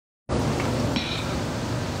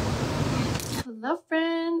Hello,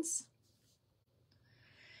 friends.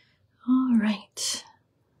 All right.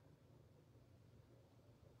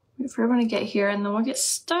 Wait for everyone to get here and then we'll get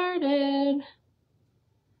started.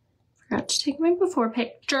 Forgot to take my before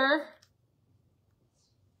picture.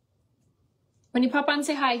 When you pop on,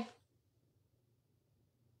 say hi.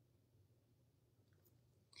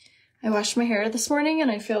 I washed my hair this morning and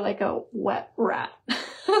I feel like a wet rat.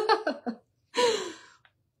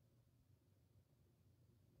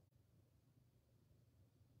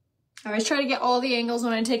 I always try to get all the angles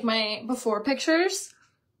when I take my before pictures,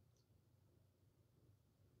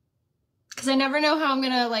 because I never know how I'm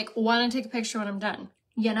gonna want to take a picture when I'm done,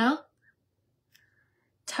 you know?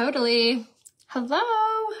 Totally. Hello,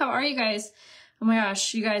 how are you guys? Oh my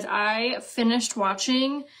gosh, you guys, I finished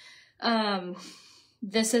watching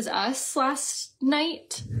This Is Us last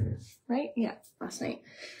night, right? Yeah, last night.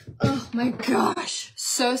 Oh my gosh,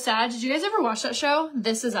 so sad. Did you guys ever watch that show,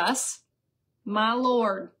 This Is Us? My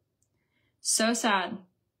lord. So sad.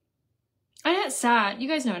 I'm not sad. You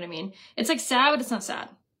guys know what I mean. It's like sad, but it's not sad.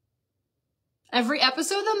 Every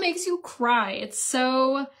episode that makes you cry. It's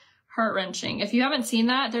so heart-wrenching. If you haven't seen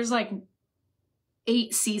that, there's like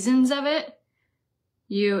 8 seasons of it.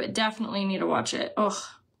 You definitely need to watch it. Ugh.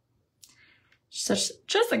 Just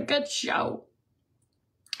a good show. All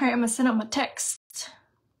right, I'm gonna send out my text.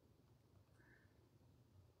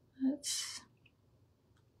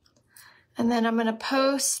 And then I'm gonna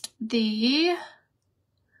post the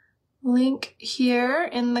link here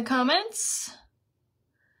in the comments.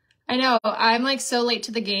 I know, I'm like so late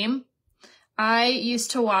to the game. I used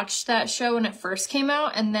to watch that show when it first came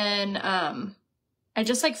out, and then I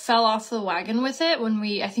just like fell off the wagon with it when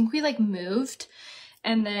I think we like moved,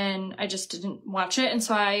 and then I just didn't watch it. And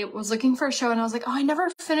so I was looking for a show and I was like, oh, I never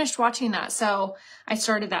finished watching that. So I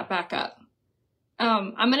started that back up.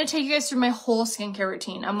 I'm going to take you guys through my whole skincare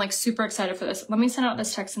routine. I'm like super excited for this. Let me send out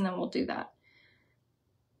this text and then we'll do that.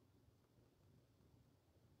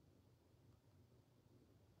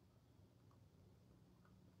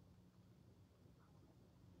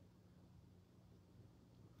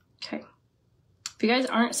 Okay. If you guys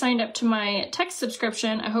aren't signed up to my text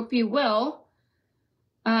subscription, I hope you will.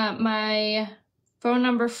 My phone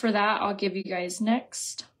number for that, I'll give you guys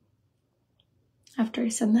next after I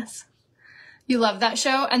send this. You love that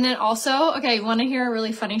show. And then also, okay, you want to hear a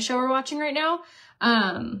really funny show we're watching right now?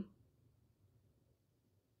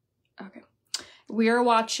 Okay. We are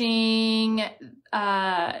watching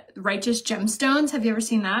Righteous Gemstones. Have you ever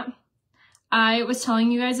seen that? I was telling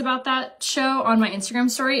you guys about that show on my Instagram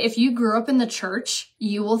story. If you grew up in the church,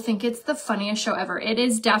 you will think it's the funniest show ever. It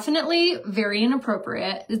is definitely very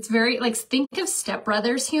inappropriate. It's very, like, think of Step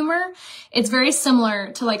Brothers humor. It's very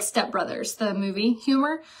similar to, like, Step Brothers, the movie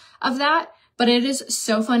humor of that. But it is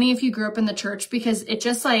so funny if you grew up in the church, because it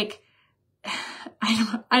just like,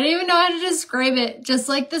 I don't even know how to describe it. Just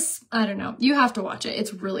like this, I don't know. You have to watch it.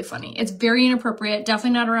 It's really funny. It's very inappropriate.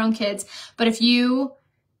 Definitely not around kids. But if you,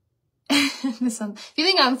 if you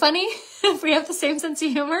think I'm funny, if we have the same sense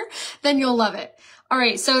of humor, then you'll love it. All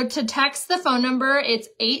right. So to text the phone number, it's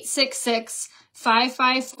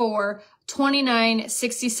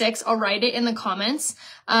 866-554-2966. I'll write it in the comments.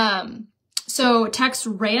 So text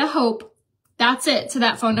Rhea Hope. That's it, to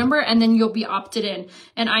that phone number, and then you'll be opted in.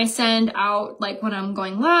 And I send out like when I'm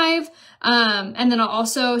going live, and then I'll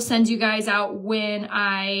also send you guys out when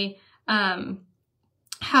I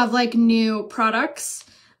have like new products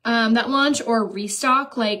that launch or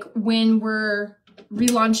restock, like when we're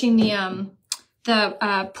relaunching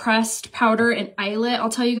the pressed powder and eyelet. I'll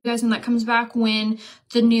tell you guys when that comes back. When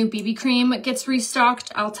the new BB cream gets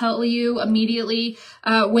restocked, I'll tell you immediately.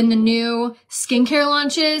 When the new skincare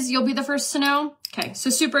launches, you'll be the first to know. Okay, so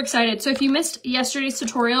super excited. So if you missed yesterday's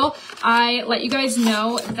tutorial, I let you guys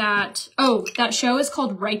know that, that show is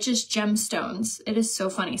called Righteous Gemstones. It is so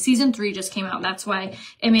funny. Season 3 just came out. That's why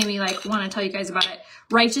it made me like want to tell you guys about it.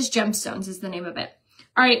 Righteous Gemstones is the name of it.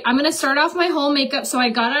 All right, I'm going to start off my whole makeup. So I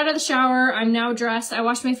got out of the shower. I'm now dressed. I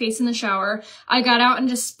washed my face in the shower. I got out and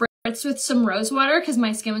just spritzed with some rose water because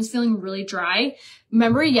my skin was feeling really dry.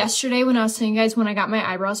 Remember yesterday when I was telling you guys when I got my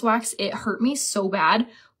eyebrows waxed, it hurt me so bad.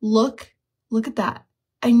 Look at that.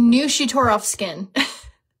 I knew she tore off skin.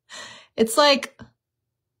 It's like,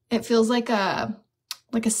 it feels like a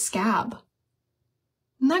scab.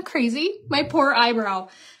 Isn't that crazy? My poor eyebrow.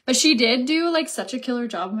 But she did do like such a killer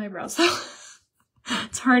job on my brows. So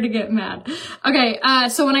it's hard to get mad. Okay,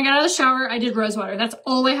 so when I got out of the shower, I did rose water. That's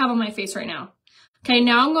all I have on my face right now. Okay,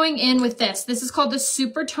 now I'm going in with this. This is called the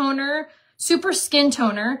Super Toner Super Skin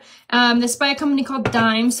Toner. This is by a company called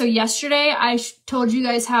Dime. So yesterday I told you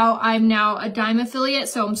guys how I'm now a Dime affiliate.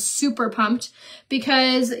 So I'm super pumped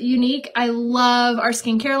because Younique, I love our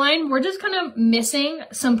skincare line. We're just kind of missing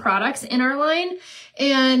some products in our line.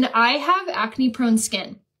 And I have acne prone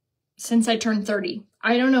skin since I turned 30.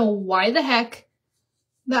 I don't know why the heck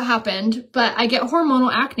that happened, but I get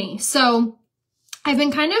hormonal acne. So I've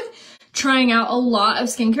been kind of trying out a lot of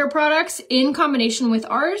skincare products in combination with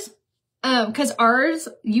ours. Because ours,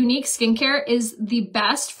 Younique Skincare, is the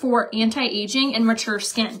best for anti-aging and mature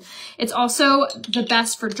skin. It's also the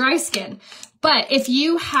best for dry skin. But if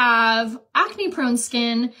you have acne-prone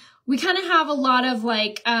skin, we kind of have a lot of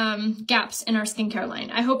like gaps in our skincare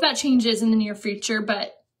line. I hope that changes in the near future,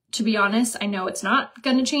 but to be honest, I know it's not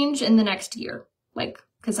going to change in the next year. Like,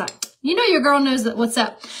 because you know your girl knows that what's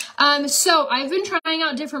up. So I've been trying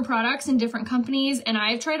out different products in different companies, and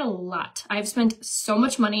I've tried a lot. I've spent so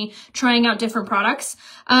much money trying out different products.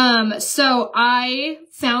 So I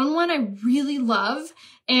found one I really love,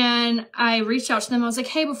 and I reached out to them. I was like,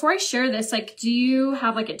 hey, before I share this, like, do you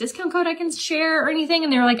have like a discount code I can share or anything?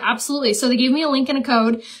 And they were like, absolutely. So they gave me a link and a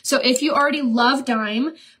code. So if you already love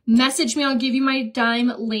Dime, message me. I'll give you my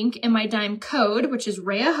Dime link and my Dime code, which is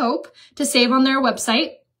Rhea Hope, to save on their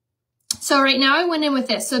website. So right now I went in with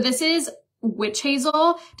this. So this is witch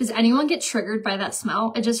hazel. Does anyone get triggered by that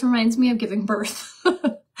smell? It just reminds me of giving birth.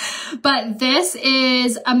 But this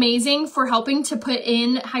is amazing for helping to put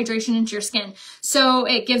in hydration into your skin. So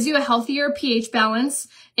it gives you a healthier pH balance.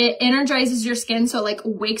 It energizes your skin, so it like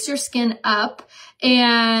wakes your skin up.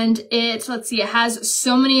 And it, let's see, it has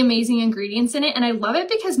so many amazing ingredients in it. And I love it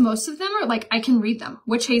because most of them are like, I can read them.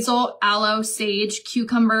 Witch hazel, aloe, sage,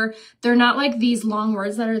 cucumber. They're not like these long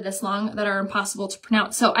words that are this long that are impossible to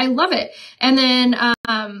pronounce. So I love it. And then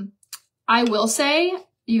I will say,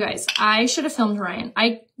 you guys, I should have filmed Ryan.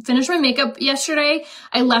 I finished my makeup yesterday.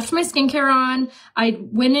 I left my skincare on. I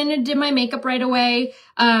went in and did my makeup right away.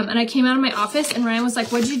 And I came out of my office and Ryan was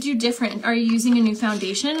like, what'd you do different? Are you using a new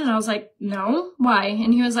foundation? And I was like, no, why?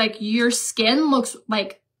 And he was like, your skin looks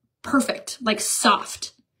like perfect, like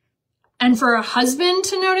soft. And for a husband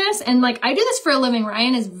to notice, and like I do this for a living,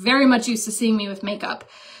 Ryan is very much used to seeing me with makeup.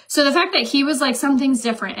 So the fact that he was like, something's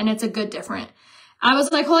different and it's a good different. I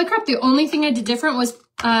was like, holy crap, the only thing I did different was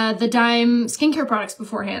the Dime skincare products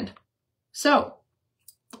beforehand. So,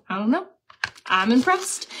 I don't know. I'm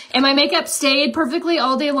impressed. And my makeup stayed perfectly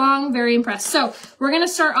all day long. Very impressed. So, we're going to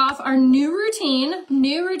start off our new routine,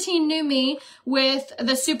 new me, with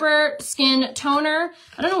the Super Skin Toner.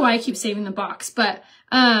 I don't know why I keep saving the box, but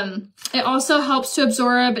it also helps to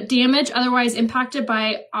absorb damage otherwise impacted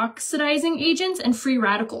by oxidizing agents and free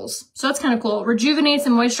radicals. So that's kind of cool. Rejuvenates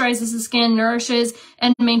and moisturizes the skin, nourishes,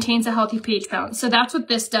 and maintains a healthy pH balance. So that's what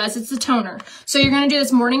this does. It's a toner. So you're going to do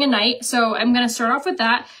this morning and night. So I'm going to start off with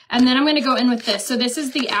that, and then I'm going to go in with this. So this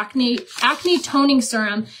is the acne toning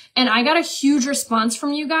serum, and I got a huge response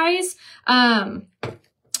from you guys,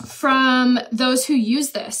 from those who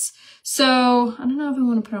use this. So I don't know if I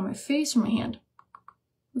want to put it on my face or my hand.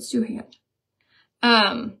 Let's do a hand.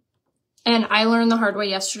 And I learned the hard way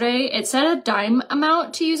yesterday. It said a Dime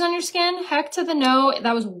amount to use on your skin. Heck to the no,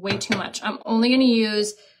 that was way too much. I'm only going to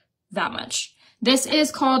use that much. This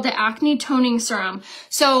is called the Acne Toning Serum.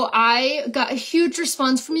 So I got a huge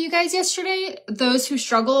response from you guys yesterday, those who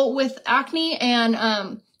struggle with acne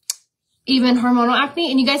and even hormonal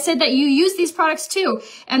acne, and you guys said that you use these products too.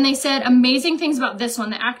 And they said amazing things about this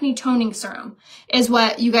one. The Acne Toning Serum is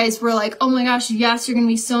what you guys were like, oh my gosh, yes, you're going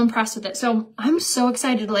to be so impressed with it. So I'm so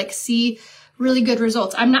excited to like see really good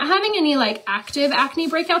results. I'm not having any like active acne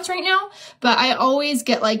breakouts right now, but I always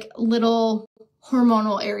get like little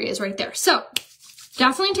hormonal areas right there. So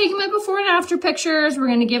definitely taking my before and after pictures. We're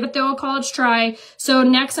going to give it the old college try. So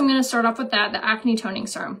next I'm going to start off with that, the Acne Toning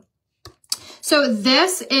Serum. So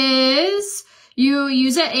this is, you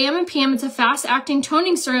use it AM and PM. It's a fast-acting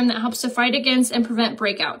toning serum that helps to fight against and prevent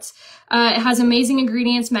breakouts. It has amazing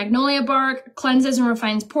ingredients, magnolia bark, cleanses and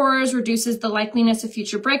refines pores, reduces the likeliness of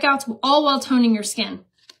future breakouts, all while toning your skin.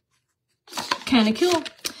 Kind of cool.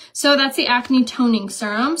 So that's the Acne Toning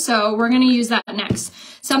Serum. So we're going to use that next.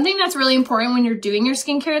 Something that's really important when you're doing your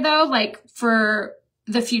skincare though, like for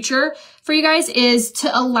the future for you guys, is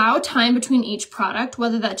to allow time between each product,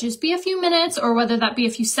 whether that just be a few minutes or whether that be a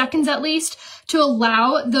few seconds at least, to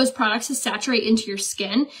allow those products to saturate into your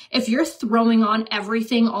skin. If you're throwing on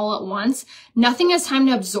everything all at once, nothing has time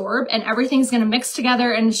to absorb and everything's going to mix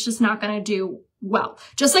together and it's just not going to do well.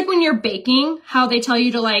 Just like when you're baking, how they tell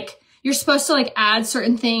you to like you're supposed to like add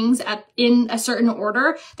certain things in a certain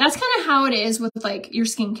order. That's kind of how it is with like your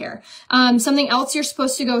skincare. Something else, you're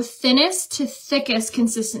supposed to go thinnest to thickest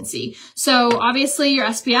consistency. So obviously your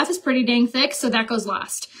SPF is pretty dang thick, so that goes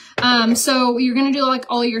last. So you're going to do like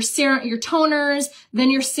all your serum, your toners, then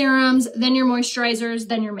your serums, then your moisturizers,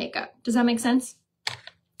 then your makeup. Does that make sense?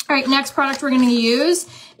 All right, next product we're going to use,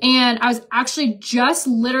 and I was actually just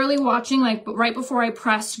literally watching like right before I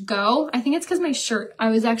pressed go. I think it's because my shirt, I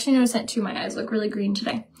was actually noticing it too. My eyes look really green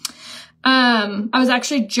today. I was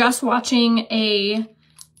actually just watching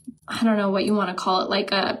I don't know what you want to call it,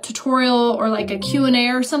 like a tutorial or like a Q&A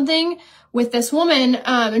or something with this woman.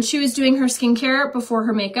 And she was doing her skincare before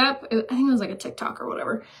her makeup. I think it was like a TikTok or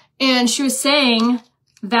whatever. And she was saying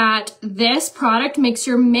that this product makes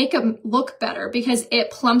your makeup look better because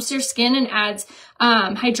it plumps your skin and adds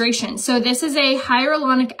hydration. So this is a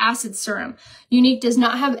hyaluronic acid serum. Younique does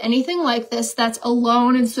not have anything like this that's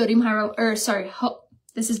alone in sodium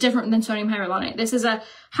this is different than sodium hyaluronate. This is a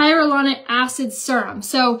hyaluronic acid serum.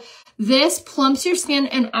 So this plumps your skin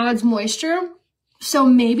and adds moisture. So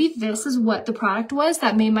maybe this is what the product was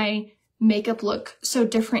that made my makeup look so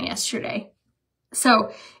different yesterday.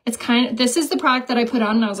 So it's this is the product that I put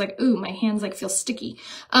on and I was like, ooh, my hands like feel sticky.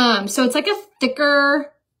 So it's like a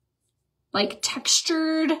thicker, like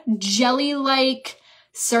textured jelly-like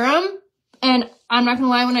serum. And I'm not gonna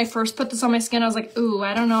lie, when I first put this on my skin, I was like, ooh,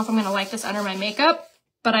 I don't know if I'm gonna like this under my makeup,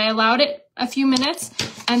 but I allowed it a few minutes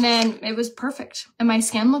and then it was perfect and my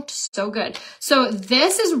skin looked so good. So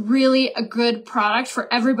this is really a good product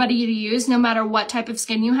for everybody to use, no matter what type of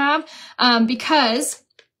skin you have, because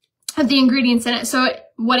of the ingredients in it. So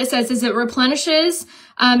what it says is it replenishes,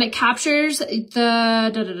 it captures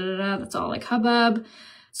that's all like hubbub.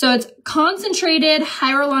 So it's concentrated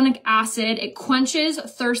hyaluronic acid. It quenches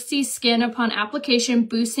thirsty skin upon application,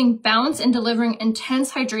 boosting bounce and delivering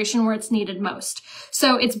intense hydration where it's needed most.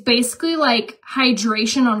 So it's basically like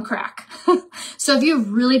hydration on crack. So if you have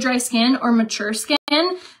really dry skin or mature skin,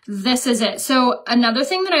 this is it. So another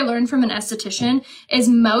thing that I learned from an esthetician is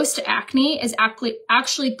most acne is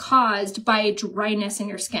actually caused by dryness in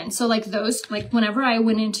your skin. So like whenever I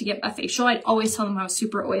went in to get a facial, I'd always tell them I was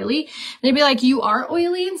super oily. They'd be like, you are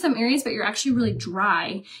oily in some areas, but you're actually really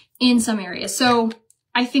dry in some areas. So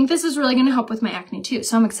I think this is really going to help with my acne too.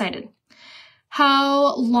 So I'm excited.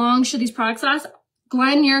 How long should these products last?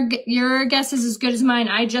 Glenn, your guess is as good as mine.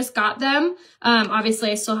 I just got them. Obviously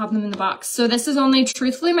I still have them in the box. So this is only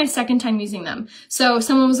truthfully my second time using them. So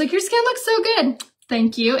someone was like, your skin looks so good.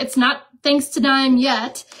 Thank you. It's not thanks to Dime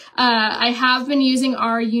yet. I have been using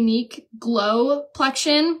our Younique Glow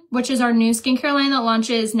Plexion, which is our new skincare line that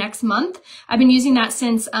launches next month. I've been using that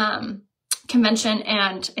since, convention,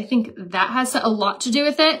 and I think that has a lot to do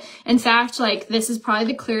with it. In fact, like this is probably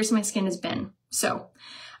the clearest my skin has been. So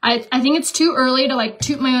I think it's too early to like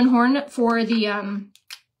toot my own horn for the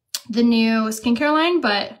new skincare line,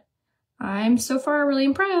 but I'm so far really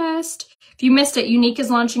impressed. If you missed it, Younique is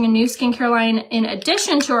launching a new skincare line in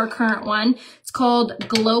addition to our current one. It's called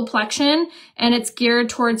Glow Plexion, and it's geared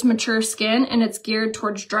towards mature skin and it's geared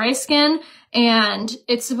towards dry skin. And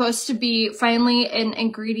it's supposed to be finally an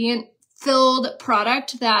ingredient-filled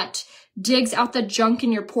product that digs out the junk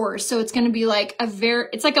in your pores. So it's going to be like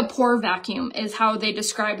it's like a pore vacuum is how they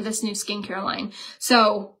describe this new skincare line.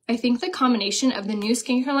 So I think the combination of the new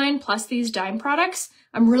skincare line plus these Dime products,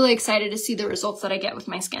 I'm really excited to see the results that I get with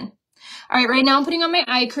my skin. All right, right now I'm putting on my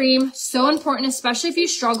eye cream. So important, especially if you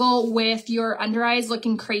struggle with your under eyes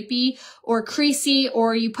looking crepey or creasy,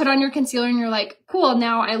 or you put on your concealer and you're like, cool,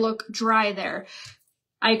 now I look dry there.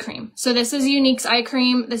 Eye cream. So this is Younique's eye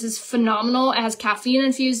cream. This is phenomenal. It has caffeine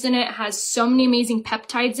infused in it. It has so many amazing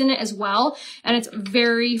peptides in it as well. And it's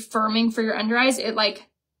very firming for your under eyes. It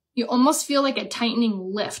you almost feel like a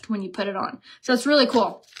tightening lift when you put it on. So it's really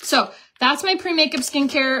cool. So that's my pre-makeup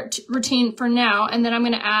skincare routine for now. And then I'm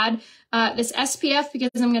going to add this SPF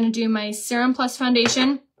because I'm going to do my Serum Plus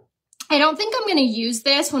foundation. I don't think I'm going to use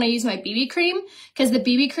this when I use my BB cream because the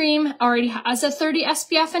BB cream already has a 30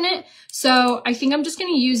 SPF in it. So I think I'm just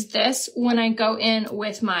going to use this when I go in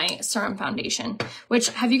with my serum foundation, which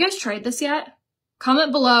have you guys tried this yet?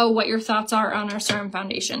 Comment below what your thoughts are on our serum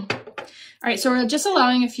foundation. All right, so we're just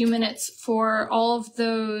allowing a few minutes for all of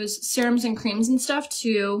those serums and creams and stuff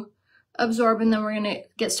to absorb, and then we're going to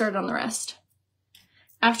get started on the rest.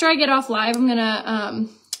 After I get off live, I'm going to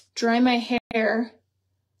dry my hair.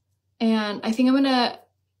 And I think I'm going to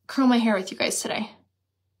curl my hair with you guys today.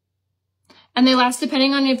 And they last,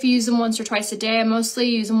 depending on if you use them once or twice a day. I mostly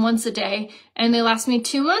use them once a day. And they last me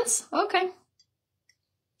 2 months. Okay.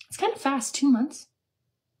 It's kind of fast, 2 months.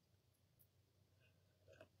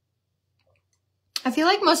 I feel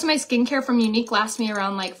like most of my skincare from Younique lasts me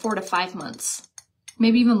around like 4 to 5 months,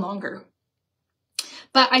 maybe even longer.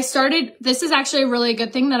 But this is actually a really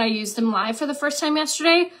good thing that I used them live for the first time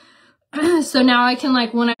yesterday. So now I can,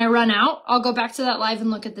 like, when I run out, I'll go back to that live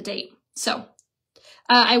and look at the date. So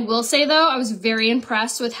I will say, though, I was very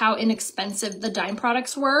impressed with how inexpensive the Dime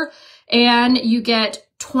products were. And you get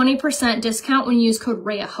 20% discount when you use code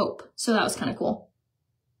Rhea Hope. So that was kind of cool.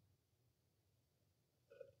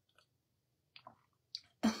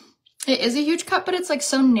 It is a huge cup, but it's like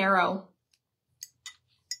so narrow.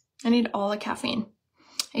 I need all the caffeine.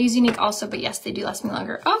 I use Younique also, but yes, they do last me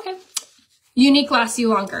longer. Okay. Younique lasts you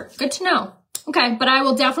longer. Good to know. Okay, but I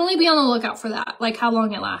will definitely be on the lookout for that, like how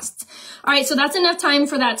long it lasts. All right, so that's enough time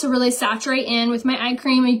for that to really saturate in with my eye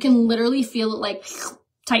cream. You can literally feel it like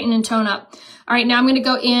tighten and tone up. All right, now I'm going to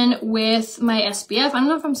go in with my SPF. I don't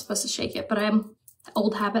know if I'm supposed to shake it, but I'm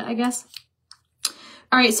old habit, I guess.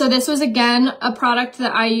 All right, so this was, again, a product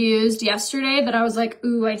that I used yesterday that I was like,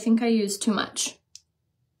 ooh, I think I used too much.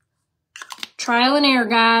 Trial and error,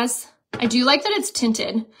 guys. I do like that it's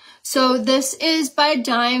tinted. So this is by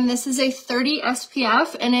Dime. This is a 30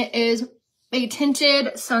 SPF, and it is a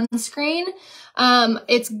tinted sunscreen.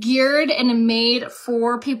 It's geared and made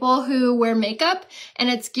for people who wear makeup, and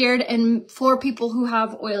it's geared and for people who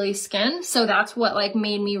have oily skin. So that's what, like,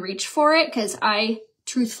 made me reach for it, because I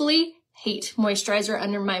truthfully hate moisturizer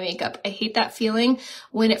under my makeup. I hate that feeling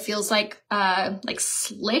when it feels like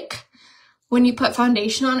slick. When you put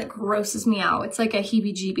foundation on, it grosses me out. It's like a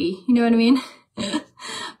heebie-jeebie. You know what I mean?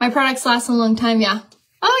 My products last a long time, yeah.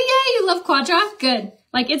 Oh, yay, you love Quadra? Good.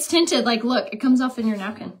 Like, it's tinted. Like, look, it comes off in your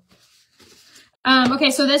napkin.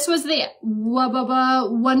 Okay, so this was the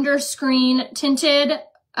Wonder Screen Tinted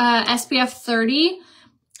SPF 30.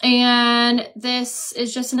 And this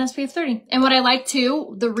is just an SPF 30. And what I like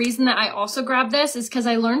too, the reason that I also grabbed this is because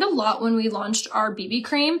I learned a lot when we launched our BB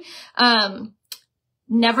cream.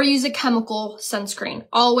 Never use a chemical sunscreen.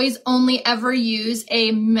 Always only ever use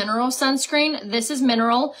a mineral sunscreen. This is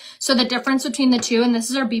mineral. So the difference between the two, and this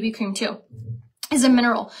is our BB cream too, is a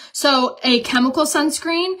mineral. So a chemical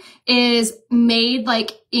sunscreen is made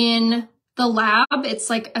like in the lab. It's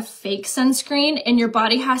like a fake sunscreen, and your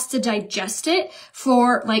body has to digest it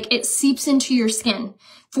for, like, it seeps into your skin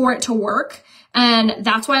for it to work. And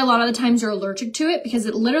that's why a lot of the times you're allergic to it, because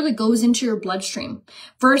it literally goes into your bloodstream.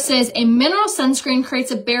 Versus a mineral sunscreen creates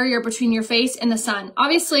a barrier between your face and the sun.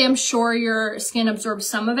 Obviously, I'm sure your skin absorbs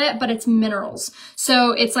some of it, but it's minerals.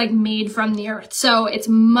 So it's like made from the earth. So it's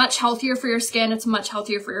much healthier for your skin. It's much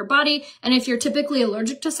healthier for your body. And if you're typically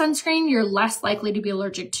allergic to sunscreen, you're less likely to be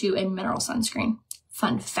allergic to a mineral sunscreen.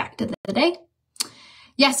 Fun fact of the day.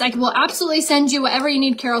 Yes, I will absolutely send you whatever you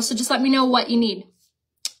need, Carol. So just let me know what you need.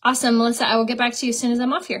 Awesome, Melissa. I will get back to you as soon as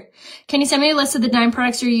I'm off here. Can you send me a list of the Dime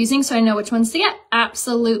products you're using so I know which ones to get?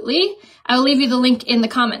 Absolutely. I will leave you the link in the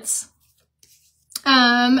comments.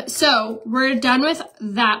 So we're done with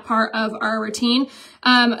that part of our routine.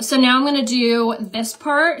 So now I'm going to do this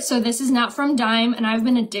part. So this is not from Dime, and I've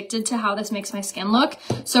been addicted to how this makes my skin look.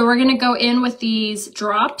 So we're going to go in with these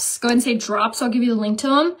drops. Go ahead and say drops. I'll give you the link to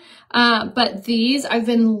them. But these I've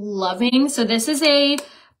been loving. So this is it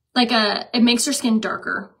makes your skin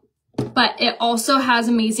darker, but it also has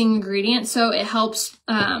amazing ingredients. So it helps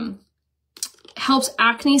acne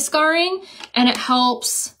scarring, and it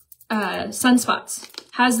helps sunspots.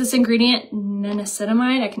 Has this ingredient,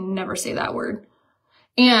 niacinamide. I can never say that word.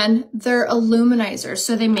 And they're illuminizers,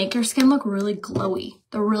 so they make your skin look really glowy.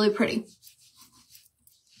 They're really pretty.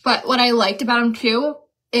 But what I liked about them too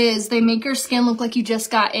is they make your skin look like you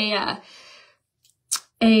just got a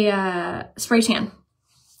spray tan.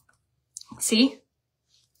 See?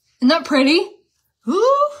 Isn't that pretty?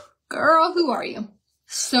 Ooh, girl, who are you?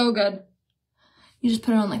 So good. You just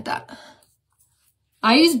put it on like that.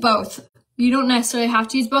 I use both. You don't necessarily have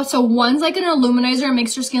to use both. So one's like an illuminizer, it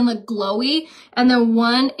makes your skin look glowy. And then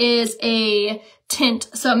one is a tint,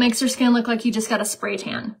 so it makes your skin look like you just got a spray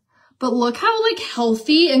tan. But look how like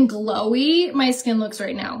healthy and glowy my skin looks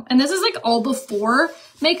right now. And this is like all before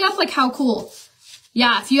makeup. Like how cool.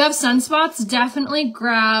 Yeah, if you have sunspots, definitely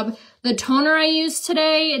grab the toner I used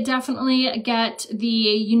today. Definitely get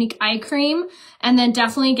the Younique eye cream, and then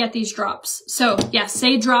definitely get these drops. So yes,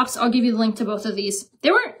 say drops. I'll give you the link to both of these. They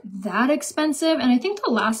weren't that expensive, and I think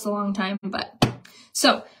they'll last a long time. But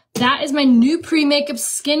so that is my new pre-makeup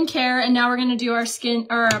skincare, and now we're gonna do our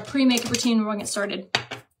pre-makeup routine. We're gonna get started.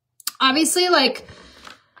 Obviously, like,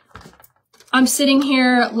 I'm sitting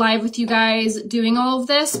here live with you guys doing all of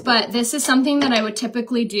this, but this is something that I would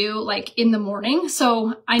typically do like in the morning.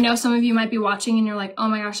 So I know some of you might be watching and you're like, oh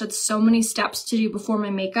my gosh, that's so many steps to do before my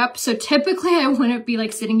makeup. So typically I wouldn't be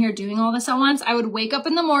like sitting here doing all this at once. I would wake up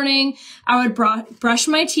in the morning, I would brush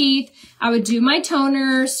my teeth, I would do my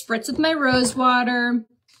toner, spritz with my rose water,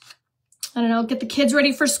 I don't know, get the kids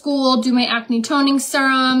ready for school, do my acne toning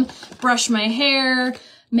serum, brush my hair,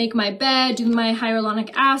 make my bed, do my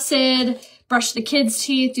hyaluronic acid, brush the kids'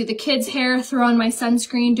 teeth, do the kids' hair, throw on my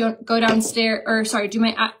sunscreen, go downstairs, or sorry, do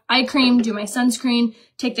my eye cream, do my sunscreen,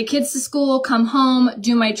 take the kids to school, come home,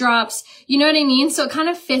 do my drops. You know what I mean? So it kind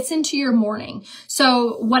of fits into your morning.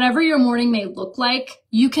 So whatever your morning may look like,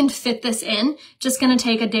 you can fit this in. Just gonna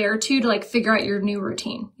take a day or two to like figure out your new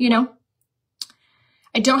routine, you know?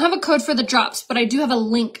 I don't have a code for the drops, but I do have a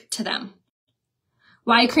link to them.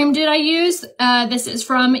 Why cream did I use? This is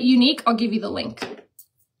from Younique. I'll give you the link.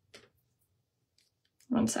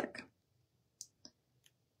 One sec.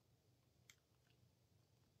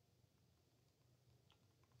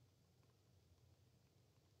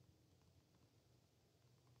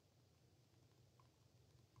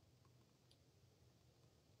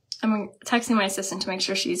 I'm texting my assistant to make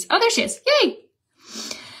sure she's, oh, there she is. Yay.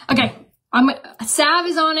 Okay. Sav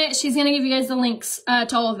is on it. She's going to give you guys the links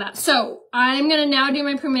to all of that. So I'm going to now do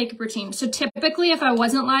my pre-makeup routine. So typically if I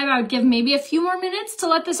wasn't live, I would give maybe a few more minutes to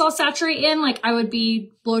let this all saturate in. Like I would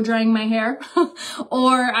be blow drying my hair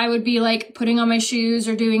or I would be like putting on my shoes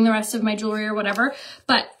or doing the rest of my jewelry or whatever.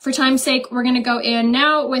 But for time's sake, we're going to go in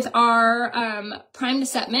now with our Prime to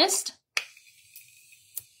Set Mist.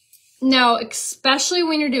 Now, especially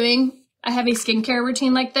when you're doing a heavy skincare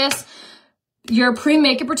routine like this, your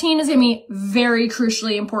pre-makeup routine is going to be very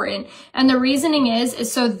crucially important. And the reasoning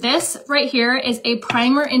is so this right here is a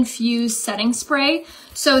primer infused setting spray.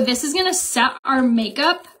 So this is going to set our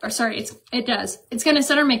makeup, or sorry, it's going to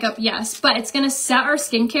set our makeup, yes, but it's going to set our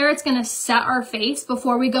skincare. It's going to set our face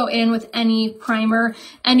before we go in with any primer,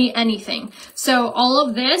 anything. So all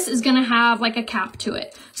of this is going to have like a cap to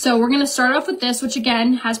it. So we're going to start off with this, which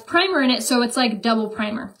again has primer in it. So it's like double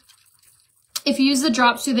primer. If you use the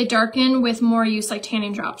drops, do they darken with more use like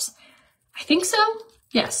tanning drops? I think so.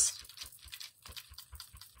 Yes.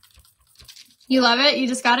 You love it? You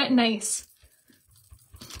just got it? Nice.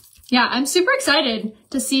 Yeah, I'm super excited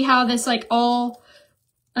to see how this like all,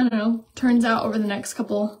 I don't know, turns out over the next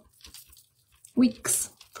couple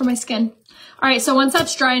weeks for my skin. All right, so once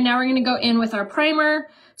that's dry, now we're going to go in with our primer.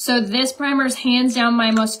 So this primer is hands down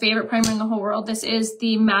my most favorite primer in the whole world. This is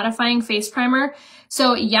the mattifying face primer.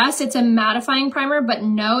 So yes, it's a mattifying primer, but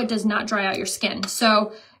no, it does not dry out your skin.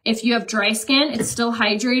 So if you have dry skin, it's still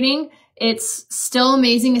hydrating. It's still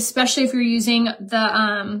amazing, especially if you're using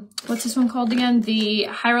the, what's this one called again? The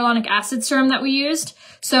hyaluronic acid serum that we used.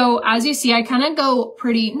 So as you see, I kind of go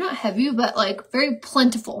pretty, not heavy, but like very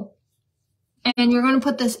plentiful. And you're going to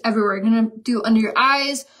put this everywhere. You're going to do under your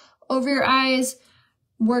eyes, over your eyes,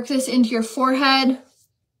 work this into your forehead,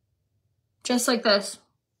 just like this.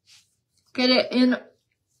 Get it in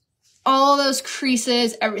all those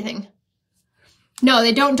creases, everything. No,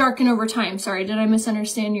 they don't darken over time. Sorry, did I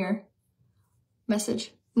misunderstand your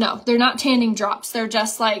message? No, they're not tanning drops. They're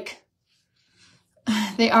just like,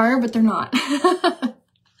 they are, but they're not.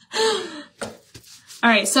 All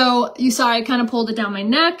right, so you saw I kind of pulled it down my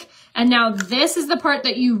neck. And now this is the part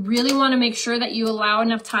that you really want to make sure that you allow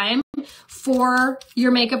enough time for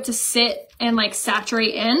your makeup to sit and like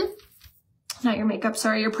saturate in. Not your makeup,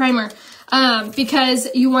 sorry, your primer. Because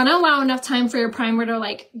you want to allow enough time for your primer to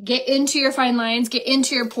like get into your fine lines, get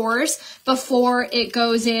into your pores before it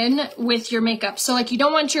goes in with your makeup. So like you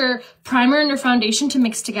don't want your primer and your foundation to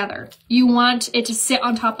mix together. You want it to sit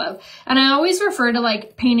on top of. And I always refer to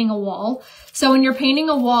like painting a wall. So when you're painting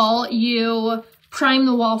a wall, you prime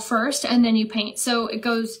the wall first and then you paint. So it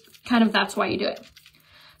goes kind of, that's why you do it.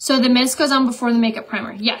 So the mist goes on before the makeup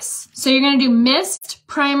primer. Yes. So you're going to do mist,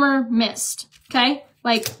 primer, mist. Okay.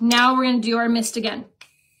 Like now we're going to do our mist again.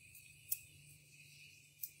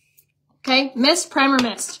 Okay. Mist, primer,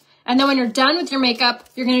 mist. And then when you're done with your makeup,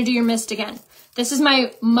 you're going to do your mist again. This is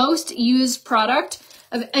my most used product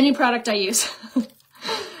of any product I use.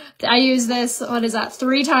 I use this, what is that?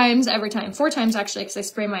 3 times every time. 4 times actually, because I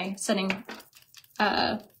spray my setting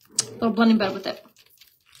little blending bed with it.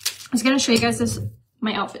 I was going to show you guys this,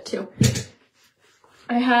 my outfit too.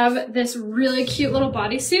 I have this really cute little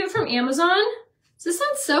bodysuit from Amazon. This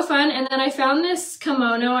sounds so fun. And then I found this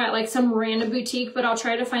kimono at like some random boutique, but I'll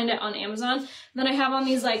try to find it on Amazon. And then I have on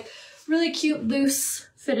these like really cute loose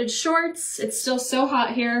fitted shorts. It's still so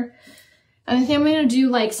hot here. And I think I'm going to do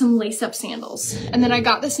like some lace up sandals. And then I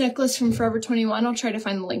got this necklace from Forever 21. I'll try to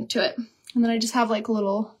find the link to it. And then I just have like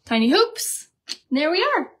little tiny hoops. And there we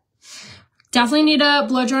are. Definitely need to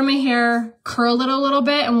blow dry my hair, curl it a little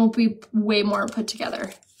bit, and we'll be way more put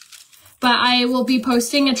together. But I will be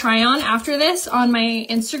posting a try on after this on my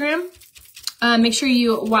Instagram. Make sure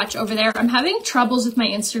you watch over there. I'm having troubles with my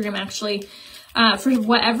Instagram actually. For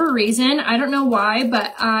whatever reason, I don't know why,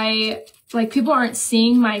 but people aren't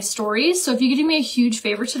seeing my stories. So if you could do me a huge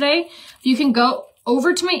favor today, you can go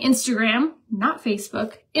over to my Instagram, not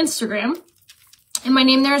Facebook, Instagram. And my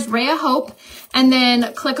name there is Rhea Hope. And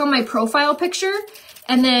then click on my profile picture.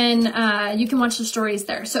 And then you can watch the stories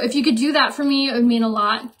there. So if you could do that for me, it would mean a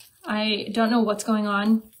lot. I don't know what's going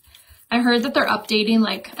on. I heard that they're updating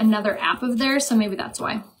like another app of theirs, so maybe that's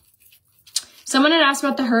why. Someone had asked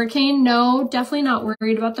about the hurricane. No, definitely not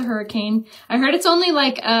worried about the hurricane. I heard it's only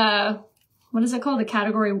like, what is it called? A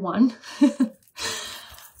category 1.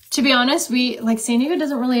 To be honest, San Diego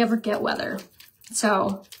doesn't really ever get weather.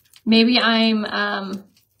 So maybe I'm,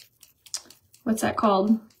 what's that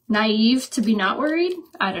called? Naive to be not worried?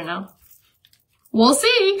 I don't know. We'll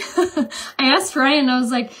see. I asked Ryan, I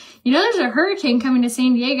was like, you know, there's a hurricane coming to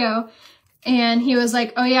San Diego. And he was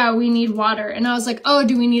like, oh yeah, we need water. And I was like, oh,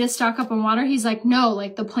 do we need to stock up on water? He's like, no,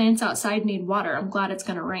 like the plants outside need water. I'm glad it's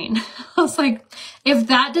going to rain. I was like, if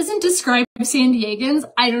that doesn't describe San Diegans,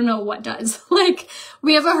 I don't know what does. Like,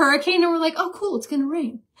 we have a hurricane and we're like, oh cool, it's going to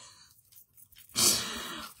rain.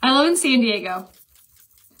 I live in San Diego.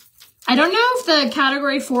 I don't know if the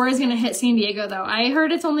category 4 is going to hit San Diego though. I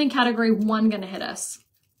heard it's only category 1 going to hit us.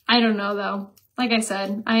 I don't know though. Like I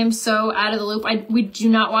said, I am so out of the loop. We do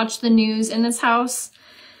not watch the news in this house.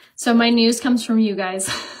 So my news comes from you guys.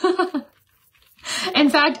 In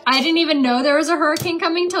fact, I didn't even know there was a hurricane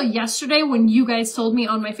coming till yesterday when you guys told me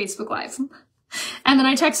on my Facebook Live. And then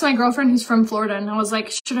I texted my girlfriend who's from Florida and I was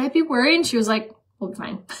like, should I be worried? And she was like, we'll be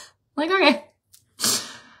fine. I'm like, okay.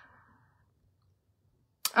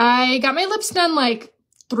 I got my lips done like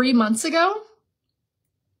 3 months ago.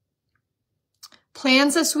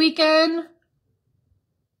 Plans this weekend.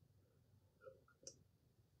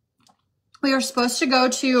 We are supposed to go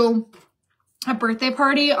to a birthday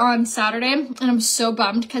party on Saturday, and I'm so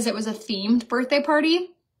bummed because it was a themed birthday party.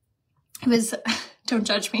 It was, don't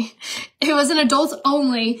judge me, it was an adults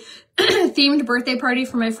only themed birthday party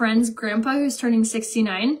for my friend's grandpa who's turning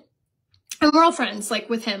 69. And we're all friends, like,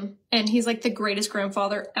 with him. And he's, like, the greatest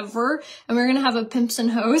grandfather ever. And we're gonna have a Pimps and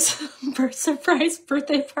Hoes surprise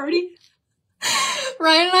birthday party.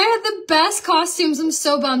 Ryan and I had the best costumes. I'm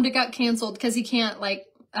so bummed it got canceled because he can't, like,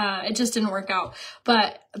 it just didn't work out.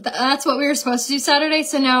 But that's what we were supposed to do Saturday.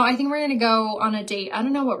 So now I think we're going to go on a date. I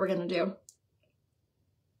don't know what we're going to do.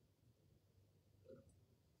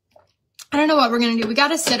 I don't know what we're going to do. We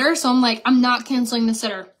got a sitter. So I'm like, I'm not canceling the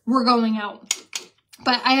sitter. We're going out.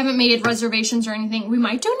 But I haven't made reservations or anything. We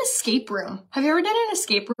might do an escape room. Have you ever done an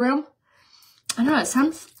escape room? I don't know. It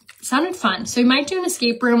sounded fun. So we might do an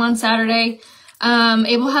escape room on Saturday.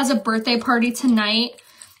 Abel has a birthday party tonight.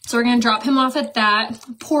 So we're going to drop him off at that.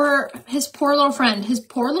 His poor little friend. We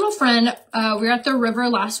were at the river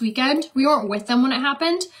last weekend. We weren't with them when it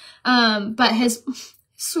happened. But his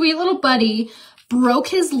sweet little buddy broke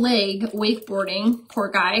his leg wakeboarding. Poor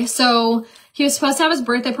guy. So he was supposed to have his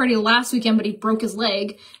birthday party last weekend, but he broke his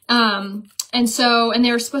leg. And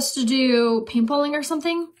they were supposed to do paintballing or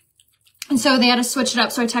something. And so they had to switch it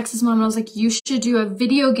up. So I texted his mom and I was like, you should do a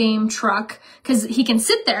video game truck because he can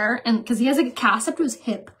sit there and because he has like a cast up to his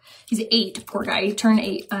hip. He's 8, poor guy. He turned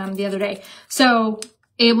 8 the other day. So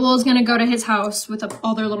Abel is going to go to his house with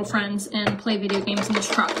all their little friends and play video games in his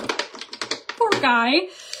truck. Poor guy.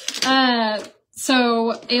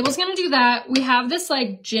 So Abel's going to do that. We have this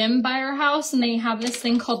like gym by our house and they have this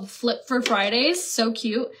thing called Flip for Fridays. So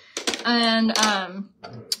cute. And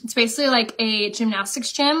it's basically like a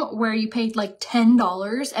gymnastics gym where you pay like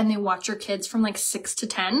 $10 and they watch your kids from like 6 to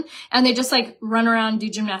 10 and they just like run around, do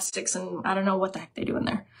gymnastics, and I don't know what the heck they do in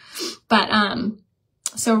there. But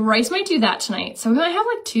so Rice might do that tonight. So we might have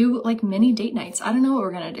like 2 like mini date nights. I don't know what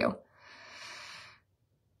we're gonna do.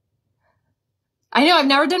 I know I've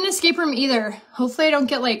never done an escape room either. Hopefully I don't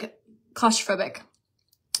get like claustrophobic.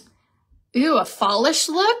 Ooh, a fallish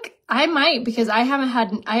look? I might, because I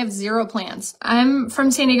have 0 plans. I'm from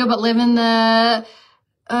San Diego, but live in the,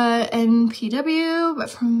 NPW,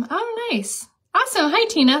 but oh, nice. Awesome. Hi,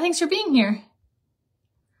 Tina. Thanks for being here.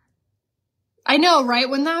 I know, right?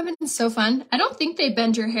 Wouldn't that have been so fun? I don't think they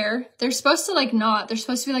bend your hair. They're supposed to like not. They're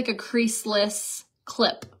supposed to be like a creaseless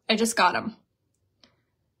clip. I just got them.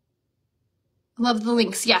 Love the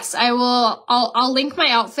links. Yes, I will. I'll link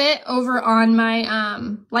my outfit over on my,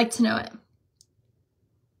 like to know it.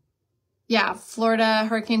 Yeah, Florida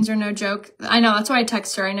hurricanes are no joke. I know, that's why I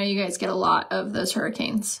text her. I know you guys get a lot of those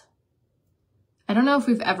hurricanes. I don't know if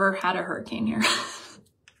we've ever had a hurricane here.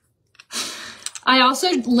 I also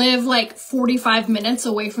live like 45 minutes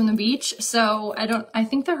away from the beach, so I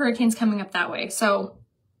think the hurricane's coming up that way. So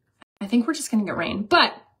I think we're just gonna get rain,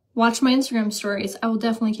 but watch my Instagram stories. I will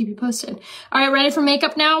definitely keep you posted. All right, ready for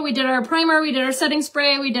makeup now? We did our primer, we did our setting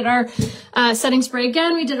spray, we did our setting spray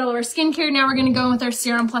again, we did all of our skincare. Now we're gonna go in with our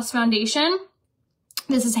Serum Plus foundation.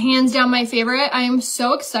 This is hands down my favorite. I am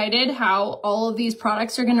so excited how all of these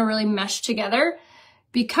products are gonna really mesh together,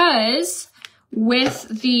 because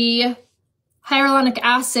with the hyaluronic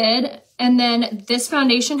acid, and then this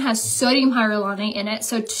foundation has sodium hyaluronate in it.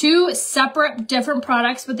 So two separate different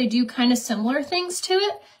products, but they do kind of similar things to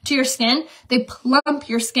it, to your skin. They plump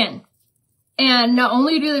your skin. And not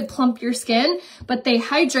only do they plump your skin, but they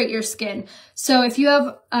hydrate your skin. So if you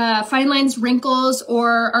have fine lines, wrinkles,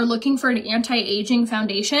 or are looking for an anti-aging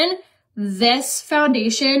foundation, this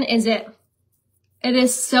foundation is it. It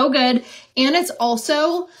is so good. And it's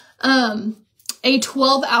also a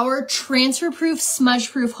 12-hour transfer-proof,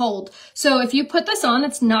 smudge-proof hold. So if you put this on,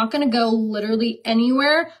 it's not going to go literally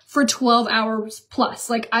anywhere for 12 hours plus.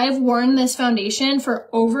 Like, I've worn this foundation for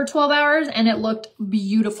over 12 hours and it looked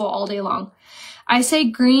beautiful all day long. I say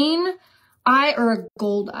green eye or a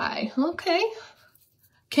gold eye. Okay.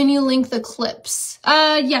 Can you link the clips?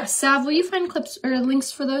 Yes, Sav, will you find clips or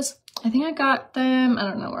links for those? I think I got them. I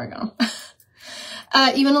don't know where I got them.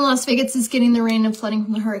 Even in Las Vegas is getting the rain and flooding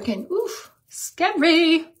from the hurricane. Oof,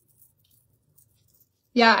 scary.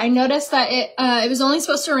 Yeah, I noticed that it was only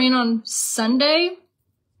supposed to rain on Sunday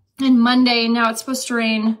and Monday. Now it's supposed to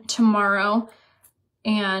rain tomorrow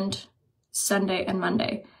and Sunday and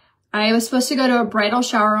Monday. I was supposed to go to a bridal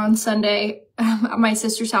shower on Sunday at my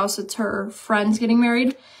sister's house. It's her friend's getting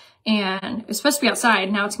married, and it was supposed to be outside.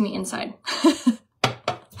 Now it's gonna be inside.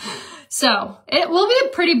 So it will be a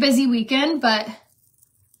pretty busy weekend, but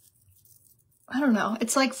I don't know.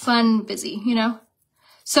 It's like fun busy, you know?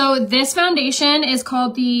 So this foundation is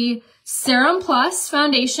called the Serum Plus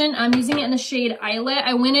foundation. I'm using it in the shade Eyelet.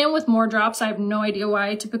 I went in with more drops. I have no idea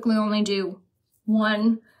why. I typically only do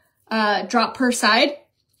one drop per side.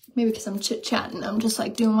 Maybe because I'm chit-chatting. I'm just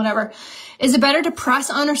like doing whatever. Is it better to press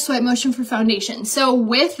on or swipe motion for foundation? So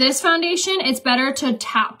with this foundation, it's better to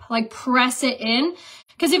tap, like press it in.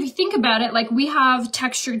 Because if you think about it, like we have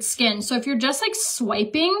textured skin. So if you're just like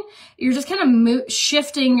swiping, you're just kind of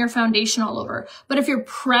shifting your foundation all over. But if you're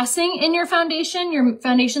pressing in your foundation's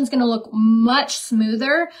going to look much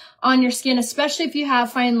smoother on your skin, especially if you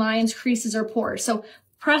have fine lines, creases, or pores. So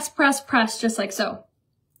press, press, press, just like so.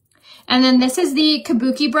 And then this is the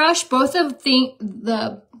Kabuki brush. Both the things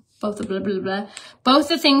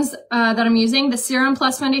that I'm using, the Serum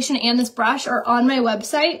Plus foundation and this brush, are on my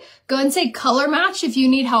website. Go and say color match if you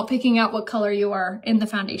need help picking out what color you are in the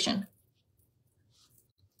foundation.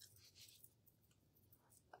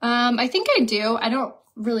 I think I do. I don't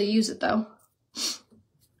really use it though.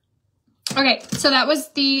 Okay, so that was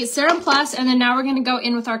the Serum Plus, and then now we're gonna go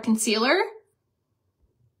in with our concealer.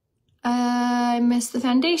 I missed the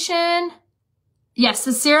foundation. Yes,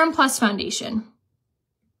 the Serum Plus foundation.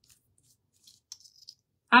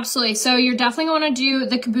 Absolutely. So you're definitely going to want to do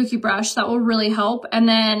the Kabuki brush. That will really help. And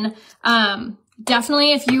then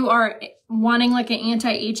definitely if you are wanting like an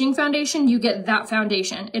anti-aging foundation, you get that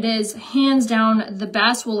foundation. It is hands down the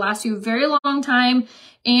best, will last you a very long time,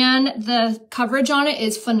 and the coverage on it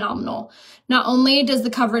is phenomenal. Not only does the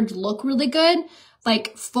coverage look really good,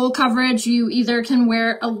 like full coverage, you either can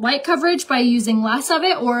wear a light coverage by using less of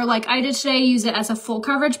it, or like I did today, use it as a full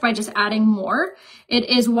coverage by just adding more. It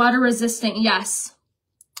is water resistant. Yes.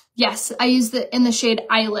 Yes, I used it in the shade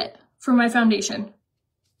Eyelet for my foundation.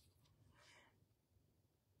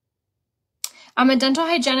 I'm a dental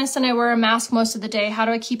hygienist and I wear a mask most of the day. How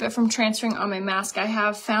do I keep it from transferring on my mask? I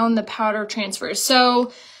have found the powder transfers.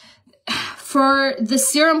 So for the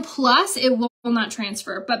Serum Plus, it will not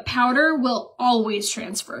transfer, but powder will always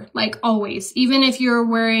transfer, like always. Even if you're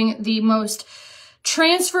wearing the most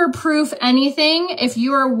transfer-proof anything, if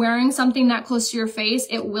you are wearing something that close to your face,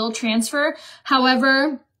 it will transfer.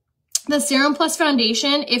 However, the Serum Plus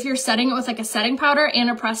foundation, if you're setting it with like a setting powder and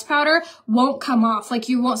a pressed powder, won't come off. Like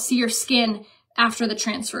you won't see your skin after the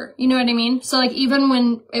transfer. You know what I mean? So like even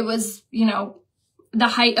when it was, you know, the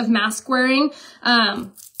height of mask wearing,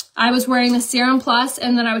 I was wearing the Serum Plus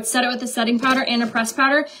and then I would set it with a setting powder and a pressed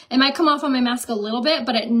powder. It might come off on my mask a little bit,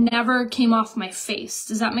 but it never came off my face.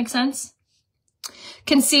 Does that make sense?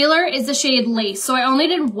 Concealer is the shade Lace. So I only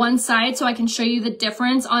did one side so I can show you the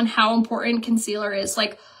difference on how important concealer is.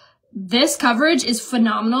 Like, this coverage is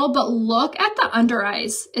phenomenal, but look at the under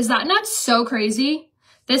eyes. Is that not so crazy?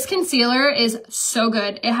 This concealer is so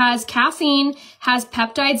good. It has caffeine, has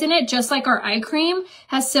peptides in it, just like our eye cream,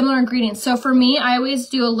 has similar ingredients. So for me, I always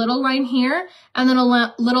do a little line here and then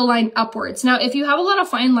a little line upwards. Now, if you have a lot of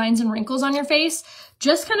fine lines and wrinkles on your face,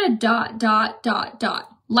 just kind of dot, dot, dot, dot.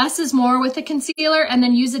 Less is more with the concealer, and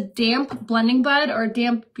then use a damp blending bud or a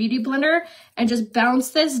damp beauty blender and just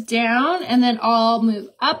bounce this down, and then I'll move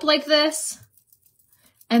up like this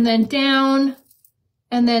and then down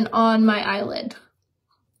and then on my eyelid.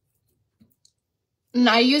 And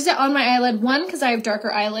I use it on my eyelid, one, because I have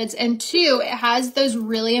darker eyelids, and two, it has those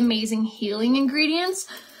really amazing healing ingredients.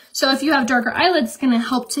 So if you have darker eyelids, it's going to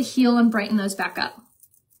help to heal and brighten those back up.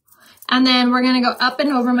 And then we're going to go up and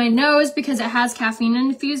over my nose because it has caffeine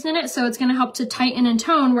infused in it. So it's going to help to tighten and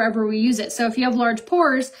tone wherever we use it. So if you have large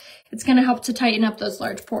pores, it's going to help to tighten up those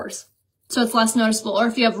large pores, so it's less noticeable. Or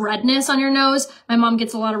if you have redness on your nose, my mom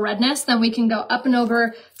gets a lot of redness, then we can go up and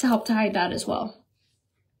over to help to hide that as well.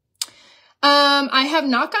 I have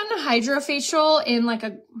not gotten a hydrofacial in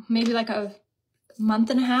maybe a month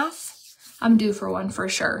and a half. I'm due for one for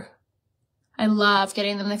sure. I love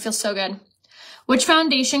getting them. They feel so good. Which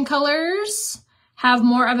foundation colors have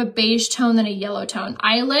more of a beige tone than a yellow tone?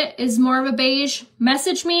 Eyelet is more of a beige.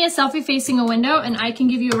 Message me a selfie facing a window and I can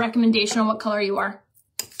give you a recommendation on what color you are.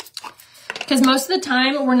 Because most of the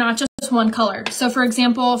time, we're not just one color. So for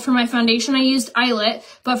example, for my foundation, I used Eyelet,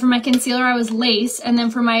 but for my concealer, I was Lace. And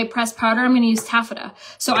then for my pressed powder, I'm going to use Taffeta.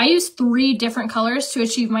 So I use 3 different colors to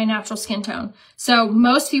achieve my natural skin tone. So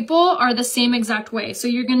most people are the same exact way. So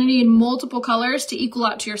you're going to need multiple colors to equal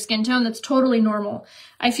out to your skin tone. That's totally normal.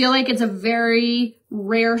 I feel like it's a very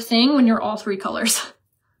rare thing when you're all 3 colors.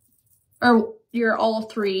 Or you're all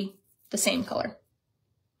 3 the same color.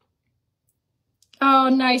 Oh,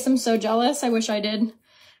 nice. I'm so jealous. I wish I did.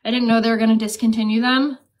 I didn't know they were going to discontinue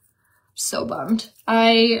them. So bummed.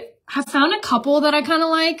 I have found a couple that I kind of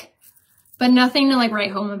like, but nothing to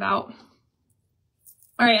write home about.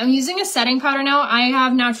 All right, I'm using a setting powder now. I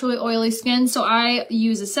have naturally oily skin, so I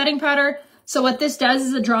use a setting powder. So what this does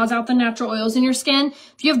is it draws out the natural oils in your skin.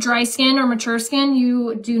 If you have dry skin or mature skin,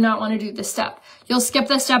 you do not want to do this step. You'll skip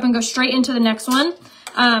this step and go straight into the next one.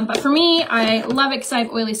 But for me, I love it because I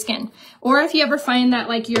have oily skin. Or if you ever find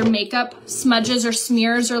that your makeup smudges or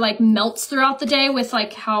smears or melts throughout the day with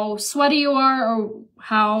how sweaty you are or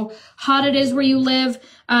how hot it is where you live,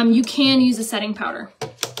 you can use a setting powder.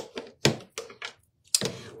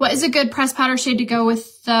 What is a good pressed powder shade to go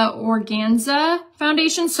with the Organza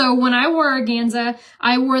foundation? So when I wore Organza,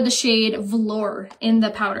 I wore the shade Velour in the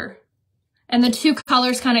powder. And the 2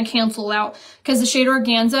 colors kind of cancel out because the shade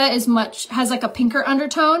Organza has a pinker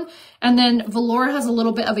undertone, and then Velour has a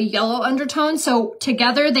little bit of a yellow undertone. So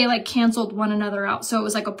together they canceled one another out. So it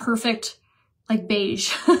was a perfect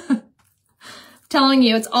beige. I'm telling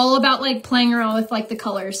you, it's all about playing around with the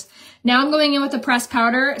colors. Now I'm going in with the pressed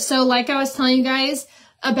powder. So like I was telling you guys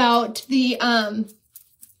about the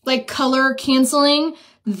color canceling,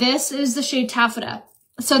 this is the shade Taffeta.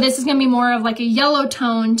 So this is going to be more of a yellow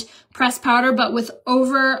toned pressed powder, but with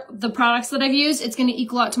over the products that I've used, it's going to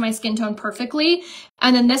equal out to my skin tone perfectly.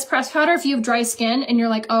 And then this pressed powder, if you have dry skin and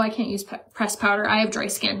you're oh, I can't use pressed powder, I have dry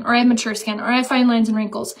skin, or I have mature skin, or I have fine lines and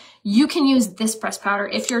wrinkles, you can use this pressed powder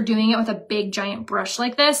if you're doing it with a big giant brush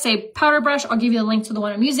like this, say powder brush. I'll give you a link to the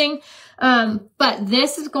one I'm using. But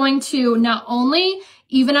this is going to not only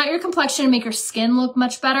even out your complexion and make your skin look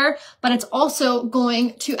much better, but it's also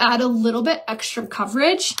going to add a little bit extra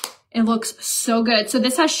coverage. It looks so good. So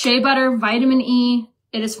this has shea butter, vitamin E.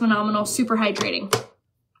 It is phenomenal, super hydrating.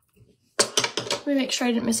 Let me make sure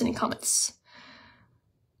I didn't miss any comments.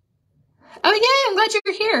 Oh yay, I'm glad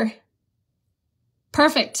you're here.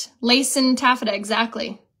 Perfect. Lace and taffeta,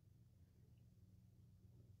 exactly.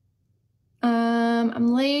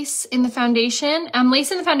 I'm lace in the foundation. I'm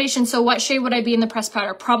lace in the foundation, so what shade would I be in the pressed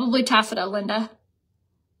powder? Probably taffeta, Linda.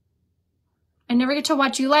 I never get to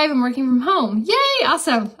watch you live. I'm working from home. Yay,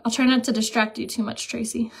 awesome. I'll try not to distract you too much,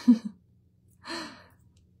 Tracy.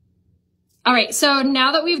 All right, so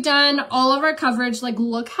now that we've done all of our coverage,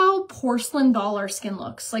 look how porcelain doll our skin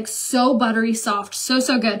looks. So buttery soft, so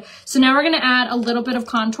good. So now we're gonna add a little bit of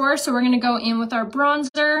contour. So we're gonna go in with our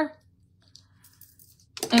bronzer.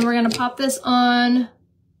 And we're gonna pop this on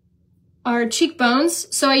our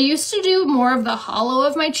cheekbones. So I used to do more of the hollow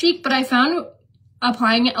of my cheek, but I found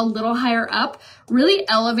applying it a little higher up really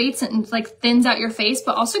elevates it and thins out your face,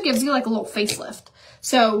 but also gives you a little facelift.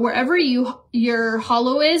 So wherever your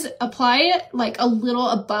hollow is, apply it a little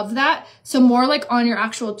above that. So more on your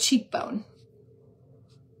actual cheekbone.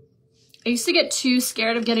 I used to get too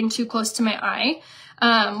scared of getting too close to my eye.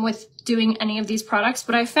 with doing any of these products,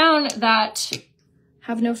 but I found that,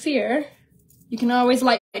 have no fear, you can always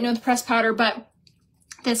lighten with pressed powder, but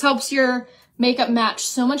this helps your makeup match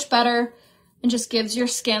so much better and just gives your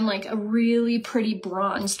skin like a really pretty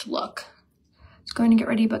bronzed look. Just going to get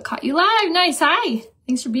ready, but caught you live. Nice. Hi.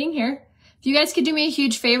 Thanks for being here. If you guys could do me a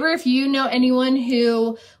huge favor, if you know anyone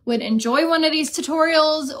who would enjoy one of these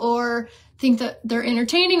tutorials or think that they're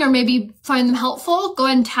entertaining or maybe find them helpful, go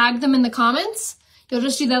ahead and tag them in the comments. You'll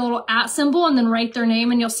just do that little @ symbol and then write their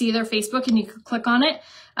name and you'll see their Facebook and you can click on it.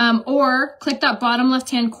 Or click that bottom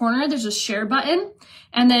left-hand corner. There's a share button.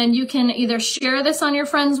 And then you can either share this on your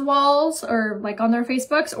friends' walls or like on their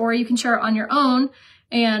Facebooks, or you can share it on your own.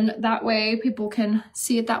 And that way people can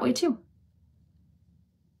see it that way too.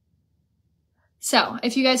 So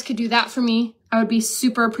if you guys could do that for me, I would be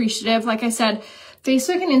super appreciative. Like I said,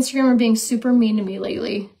 Facebook and Instagram are being super mean to me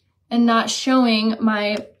lately and not showing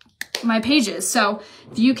my pages. So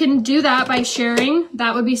if you can do that by sharing,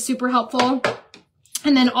 that would be super helpful.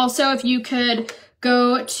 And then also if you could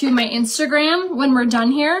go to my Instagram when we're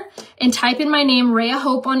done here and type in my name, Rhea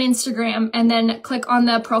Hope, on Instagram, and then click on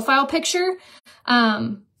the profile picture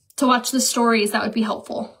to watch the stories. That would be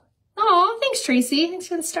helpful. Oh, thanks, Tracy. Thanks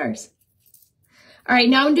for the stars. All right,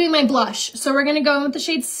 now I'm doing my blush. So we're going to go in with the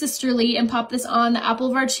shade Sisterly and pop this on the apple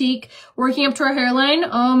of our cheek, working up to our hairline.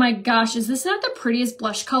 Oh my gosh, is this not the prettiest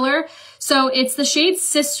blush color? So it's the shade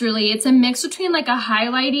Sisterly. It's a mix between like a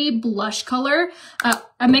highlighty blush color,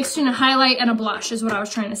 a mix between a highlight and a blush is what I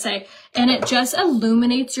was trying to say. And it just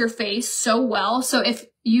illuminates your face so well. So if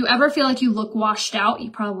you ever feel like you look washed out,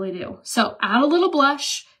 you probably do. So add a little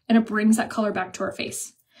blush and it brings that color back to our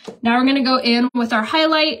face. Now we're going to go in with our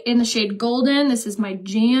highlight in the shade Golden. This is my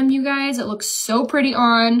jam, you guys. It looks so pretty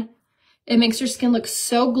on. It makes your skin look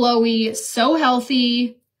so glowy, so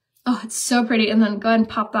healthy. Oh, it's so pretty. And then go ahead and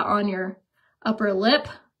pop that on your upper lip.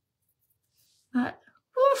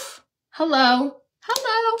 Oof. Hello.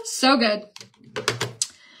 Hello. So good.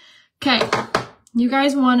 Okay. You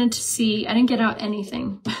guys wanted to see, I didn't get out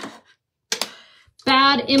anything.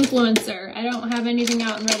 Bad influencer. I don't have anything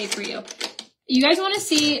out and ready for you. You guys want to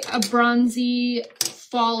see a bronzy,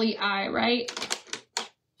 folly eye, right?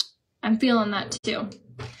 I'm feeling that too.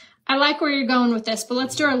 I like where you're going with this, but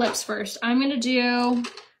let's do our lips first. I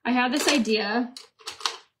had this idea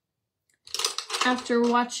after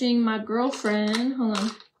watching my girlfriend. Hold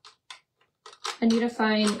on. I need to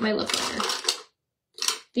find my lip liner.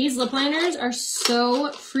 These lip liners are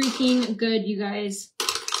so freaking good, you guys.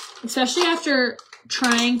 Especially after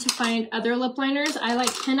trying to find other lip liners. I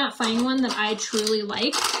cannot find one that I truly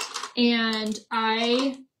like. And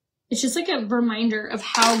it's just like a reminder of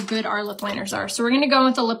how good our lip liners are. So we're going to go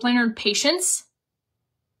with the lip liner Patience.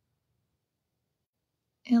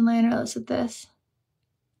 And liner, let's at this.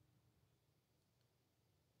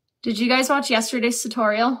 Did you guys watch yesterday's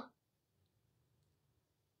tutorial?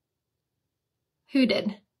 Who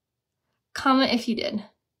did? Comment if you did.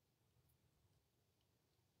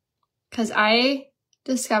 Because I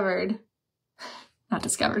I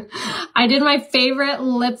did my favorite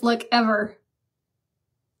lip look ever.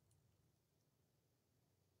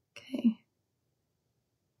 Okay.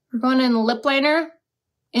 We're going in lip liner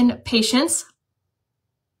in Patience.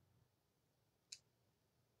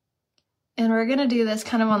 And we're going to do this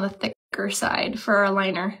kind of on the thicker side for our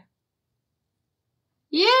liner.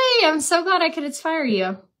 Yay! I'm so glad I could inspire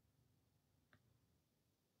you.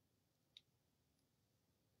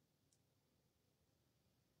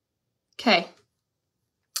 Okay.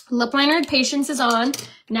 Lip liner Patience is on.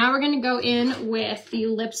 Now we're going to go in with the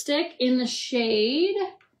lipstick in the shade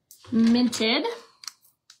Minted.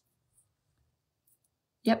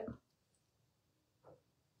 Yep.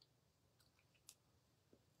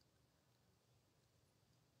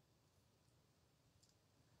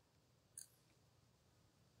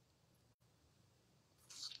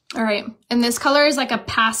 All right. And this color is like a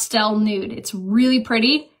pastel nude. It's really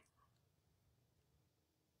pretty.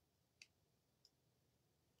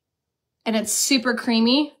 And it's super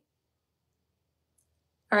creamy.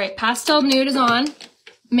 All right, pastel nude is on,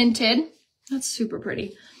 Minted. That's super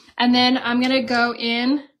pretty. And then I'm gonna go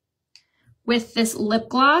in with this lip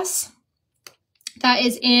gloss that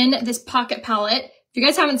is in this pocket palette. If you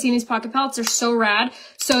guys haven't seen these pocket palettes, they're so rad.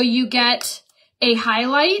 So you get a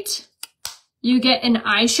highlight, you get an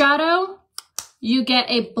eyeshadow, you get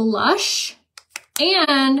a blush,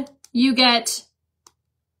 and you get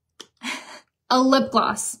a lip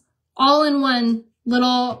gloss. All in one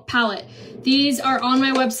little palette. These are on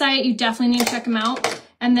my website. You definitely need to check them out.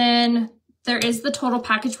 And then there is the total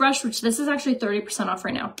package brush, which this is actually 30% off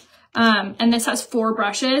right now. And this has 4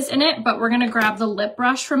 brushes in it, but we're going to grab the lip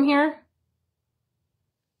brush from here.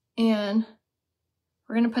 And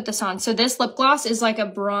we're going to put this on. So this lip gloss is like a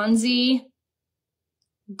bronzy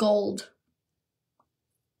gold.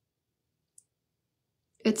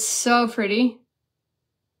 It's so pretty.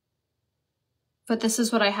 But this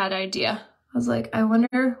is what I had idea. I was like, I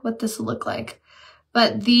wonder what this will look like.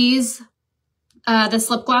 But these, this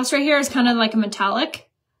lip gloss right here is kind of like a metallic.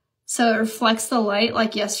 So it reflects the light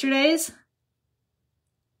like yesterday's.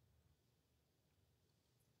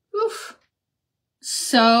 Oof.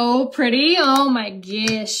 So pretty. Oh my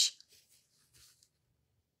gosh.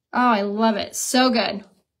 Oh, I love it. So good.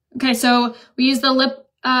 Okay, so we used the lip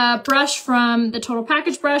brush from the Total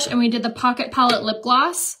Package brush, and we did the Pocket Palette lip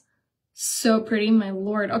gloss. So pretty, my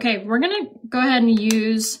lord. Okay, we're gonna go ahead and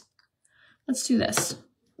use, let's do this.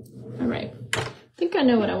 All right, I think I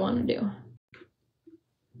know what I want to do.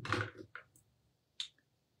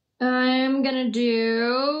 I'm gonna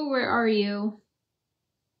do, where are you?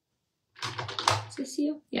 Is this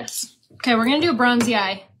you? Yes. Okay, we're gonna do a bronzy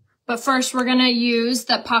eye. But first, we're gonna use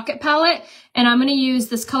the Pocket Palette, and I'm gonna use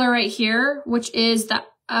this color right here, which is the,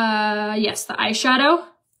 yes, the eyeshadow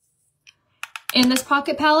in this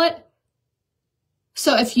Pocket Palette.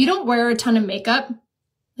 So if you don't wear a ton of makeup,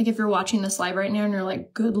 like if you're watching this live right now and you're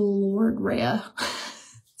like, good Lord, Rhea,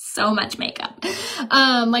 so much makeup.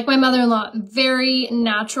 Like my mother-in-law, very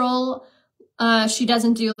natural. She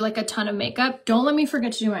doesn't do like a ton of makeup. Don't let me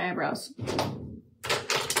forget to do my eyebrows.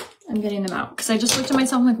 I'm getting them out because I just looked at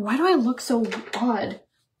myself and like, why do I look so odd?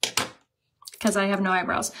 Because I have no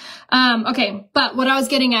eyebrows. Okay, but what I was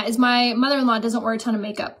getting at is my mother-in-law doesn't wear a ton of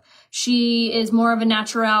makeup. She is more of a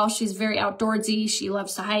natural. She's very outdoorsy. She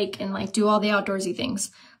loves to hike and like do all the outdoorsy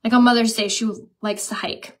things. Like on Mother's Day, she likes to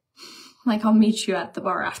hike. Like I'll meet you at the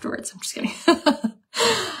bar afterwards. I'm just kidding.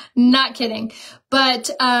 Not kidding.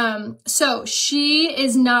 But, so she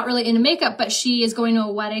is not really into makeup, but she is going to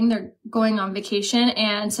a wedding. They're going on vacation.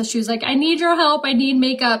 And so she was like, I need your help. I need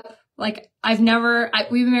makeup. Like we've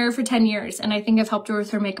been married for 10 years and I think I've helped her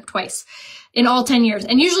with her makeup twice in all 10 years.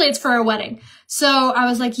 And usually it's for a wedding. So I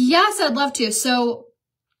was like, yes, I'd love to. So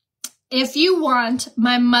if you want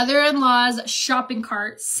my mother-in-law's shopping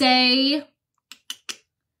cart, say,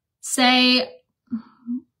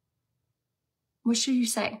 what should you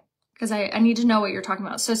say? Because I need to know what you're talking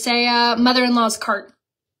about. So say mother-in-law's cart,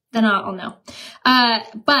 then I'll know.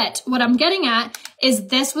 But what I'm getting at is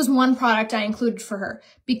this was one product I included for her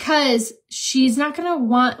because she's not going to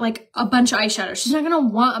want like a bunch of eyeshadow. She's not going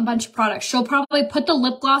to want a bunch of products. She'll probably put the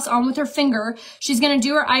lip gloss on with her finger. She's going to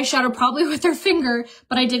do her eyeshadow probably with her finger,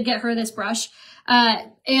 but I did get her this brush.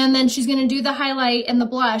 And then she's going to do the highlight and the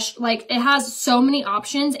blush. Like it has so many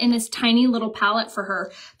options in this tiny little palette for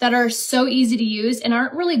her that are so easy to use and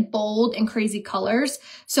aren't really bold and crazy colors.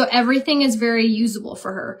 So everything is very usable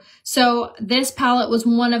for her. So this palette was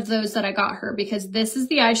one of those that I got her because this is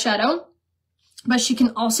the eyeshadow, but she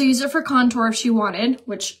can also use it for contour if she wanted,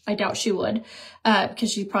 which I doubt she would,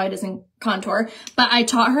 because she probably doesn't contour, but I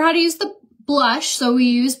taught her how to use the blush. So we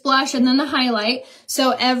use blush and then the highlight.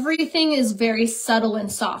 So everything is very subtle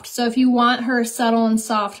and soft. So if you want her subtle and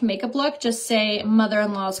soft makeup look, just say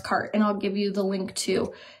mother-in-law's cart and I'll give you the link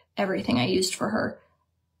to everything I used for her.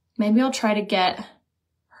 Maybe I'll try to get,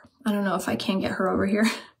 I don't know if I can get her over here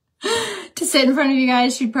to sit in front of you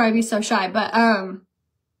guys. She'd probably be so shy, but I'll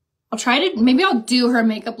try to, maybe I'll do her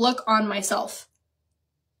makeup look on myself.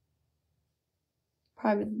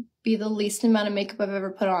 Probably be the least amount of makeup I've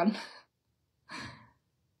ever put on.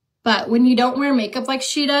 But when you don't wear makeup like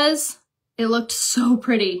she does, it looked so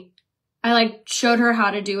pretty. I like showed her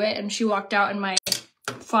how to do it and she walked out and my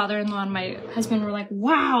father-in-law and my husband were like,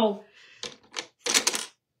 wow. All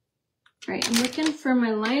right, I'm looking for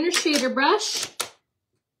my liner shader brush.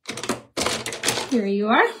 Here you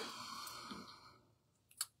are.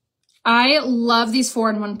 I love these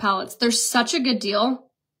 4-in-1 palettes. They're such a good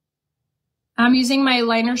deal. I'm using my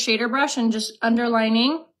liner shader brush and just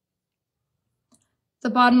underlining the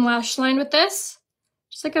bottom lash line with this.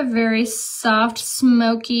 Just like a very soft,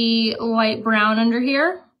 smoky, light brown under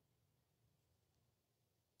here.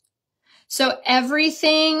 So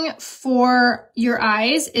everything for your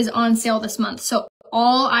eyes is on sale this month. So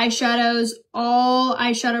all eyeshadows, all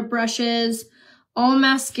eyeshadow brushes, all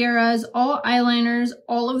mascaras, all eyeliners,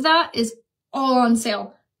 all of that is all on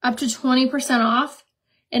sale. Up to 20% off.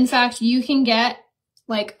 In fact, you can get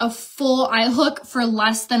like a full eye look for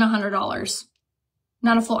less than $100.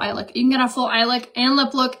 Not a full eye look. You can get a full eye look and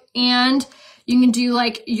lip look, and you can do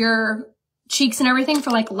like your cheeks and everything for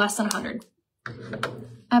like less than $100.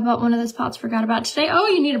 I bought one of those palettes, forgot about today. Oh,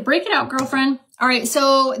 you need to break it out, girlfriend. All right,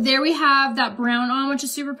 so there we have that brown on, which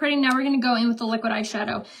is super pretty. Now we're gonna go in with the liquid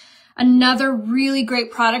eyeshadow. Another really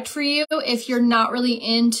great product for you if you're not really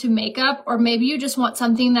into makeup, or maybe you just want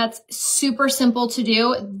something that's super simple to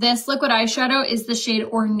do. This liquid eyeshadow is the shade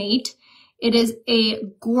Ornate. It is a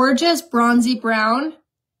gorgeous bronzy brown.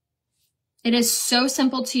 It is so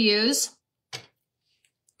simple to use.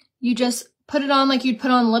 You just put it on like you'd put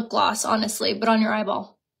on lip gloss, honestly, but on your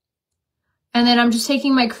eyeball. And then I'm just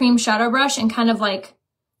taking my cream shadow brush and kind of like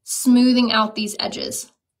smoothing out these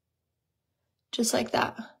edges. Just like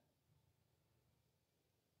that.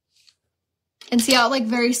 And see how it like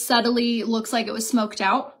very subtly looks like it was smoked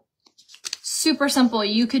out? Super simple,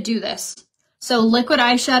 you could do this. So liquid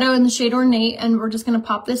eyeshadow in the shade Ornate, and we're just gonna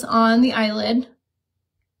pop this on the eyelid.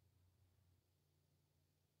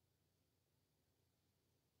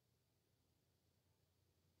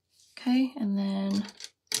 Okay, and then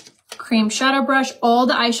cream shadow brush. All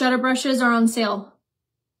the eyeshadow brushes are on sale.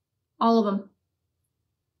 All of them.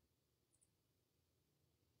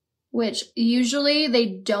 Which usually they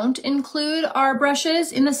don't include our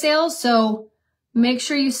brushes in the sale, so make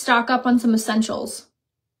sure you stock up on some essentials.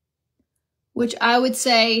 Which I would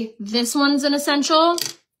say this one's an essential.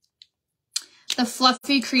 The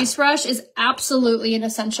Fluffy Crease Brush is absolutely an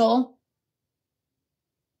essential.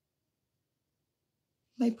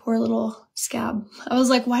 My poor little scab. I was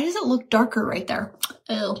like, why does it look darker right there?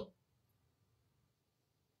 Ew.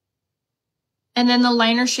 And then the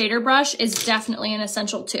liner shader brush is definitely an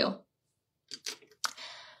essential too.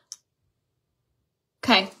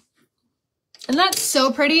 Okay. And that's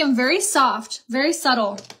so pretty and very soft, very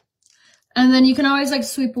subtle. And then you can always like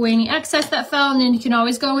sweep away any excess that fell, and then you can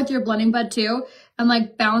always go with your blending bud too and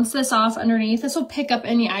like bounce this off underneath. This will pick up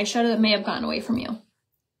any eyeshadow that may have gotten away from you.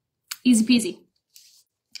 Easy peasy.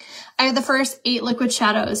 I have the first 8 liquid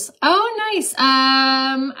shadows. Oh, nice.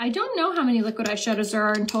 I don't know how many liquid eyeshadows there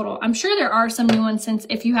are in total. I'm sure there are some new ones since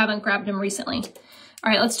if you haven't grabbed them recently.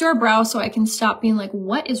 All right, let's do our brow so I can stop being like,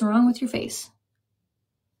 what is wrong with your face?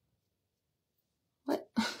 What?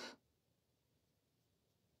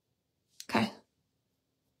 Okay. All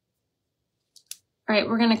right,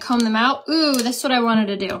 we're gonna comb them out. Ooh, this is what I wanted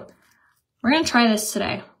to do. We're gonna try this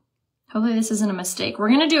today. Hopefully this isn't a mistake. We're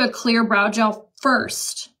gonna do a clear brow gel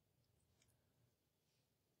first.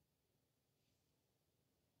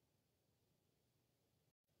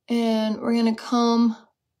 And we're gonna comb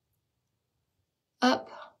up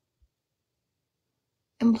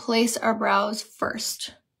and place our brows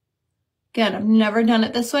first. Again, I've never done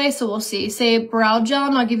it this way, so we'll see. Say brow gel,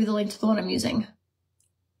 and I'll give you the link to the one I'm using.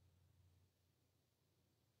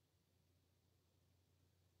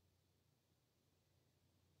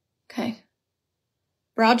 Okay.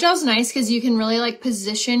 Brow gel's nice because you can really like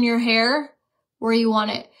position your hair where you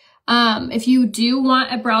want it. If you do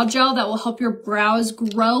want a brow gel that will help your brows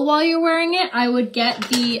grow while you're wearing it, I would get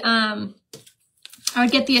the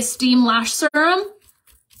Esteem Lash Serum.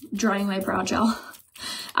 Drying my brow gel.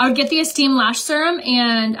 I would get the Esteem Lash Serum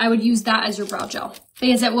and I would use that as your brow gel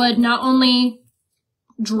because it would not only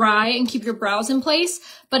dry and keep your brows in place,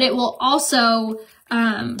 but it will also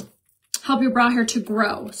help your brow hair to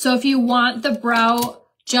grow. So if you want the brow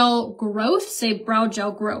gel growth, say brow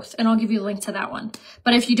gel growth, and I'll give you a link to that one.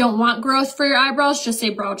 But if you don't want growth for your eyebrows, just say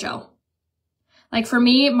brow gel. Like for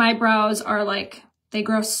me, my brows are like, they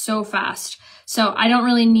grow so fast. So I don't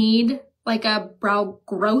really need like a brow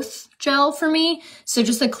growth gel for me. So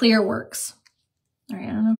just a clear works. All right,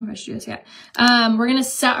 I don't know if I should do this yet. We're gonna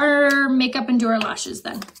set our makeup and do our lashes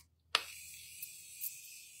then.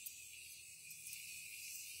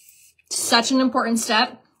 Such an important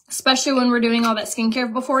step, especially when we're doing all that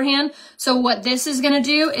skincare beforehand. So what this is gonna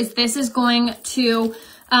do is this is going to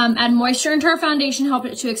add moisture into our foundation, help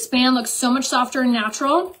it to expand, look so much softer and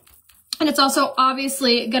natural. And it's also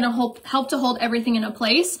obviously gonna help to hold everything in a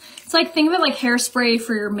place. It's like, think of it like hairspray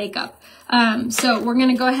for your makeup. So we're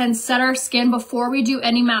gonna go ahead and set our skin before we do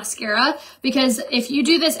any mascara, because if you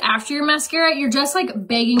do this after your mascara, you're just like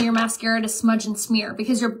begging your mascara to smudge and smear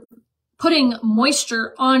because you're putting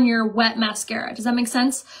moisture on your wet mascara. Does that make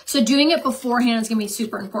sense? So doing it beforehand is gonna be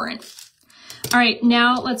super important. All right,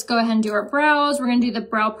 now let's go ahead and do our brows. We're gonna do the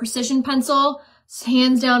Brow Precision Pencil. It's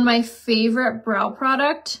hands down my favorite brow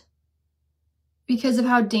product because of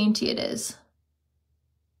how dainty it is.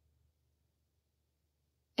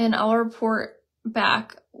 And I'll report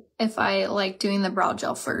back if I like doing the brow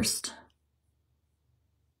gel first.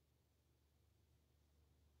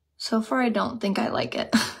 So far, I don't think I like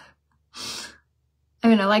it. I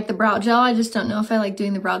mean, I like the brow gel, I just don't know if I like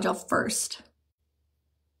doing the brow gel first.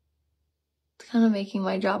 It's kind of making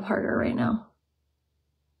my job harder right now.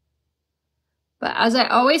 But as I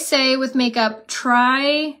always say with makeup,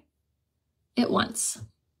 try it once.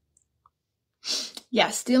 Yeah,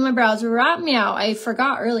 steal my brows. Rat me out. I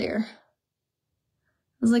forgot earlier.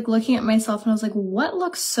 I was like looking at myself and I was like, what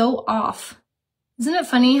looks so off? Isn't it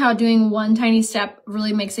funny how doing one tiny step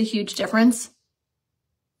really makes a huge difference?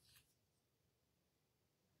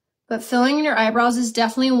 But filling in your eyebrows is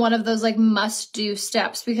definitely one of those like must-do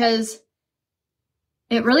steps because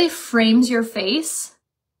it really frames your face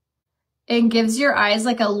and gives your eyes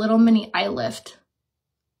like a little mini eye lift.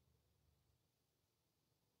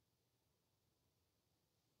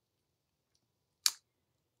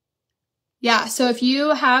 Yeah, so if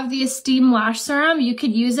you have the Esteem Lash Serum, you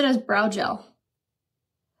could use it as brow gel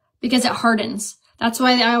because it hardens. That's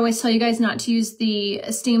why I always tell you guys not to use the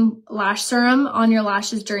Esteem Lash Serum on your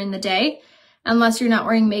lashes during the day unless you're not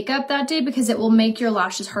wearing makeup that day because it will make your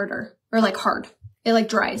lashes harder or like hard. It like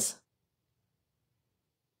dries.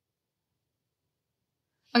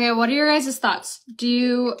 Okay, what are your guys' thoughts?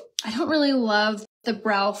 I don't really love the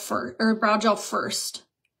brow gel first.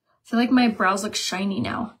 I feel like my brows look shiny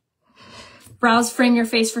now. Brows frame your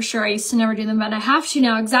face for sure. I used to never do them, but I have to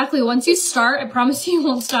now. Exactly. Once you start, I promise you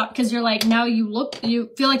won't stop because you're like, now you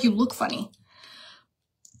feel like you look funny.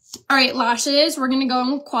 All right, lashes. We're going to go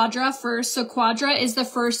in with Quadra first. So Quadra is the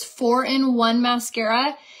first 4-in-1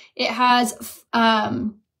 mascara. It has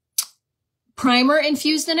primer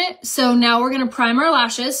infused in it. So now we're going to prime our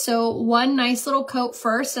lashes. So one nice little coat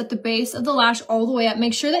first at the base of the lash all the way up.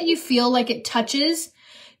 Make sure that you feel like it touches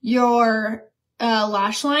your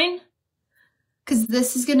lash line. Because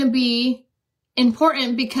this is going to be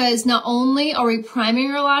important because not only are we priming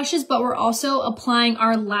our lashes, but we're also applying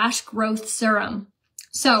our lash growth serum.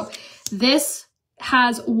 So this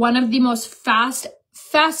has one of the most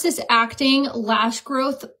fastest acting lash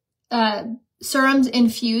growth serums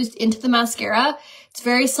infused into the mascara. It's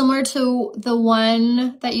very similar to the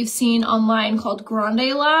one that you've seen online called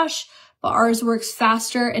Grande Lash, but ours works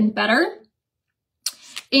faster and better.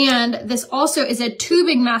 And this also is a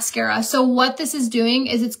tubing mascara. So what this is doing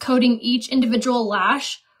is it's coating each individual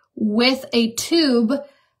lash with a tube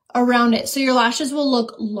around it. So your lashes will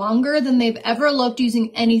look longer than they've ever looked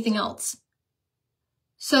using anything else.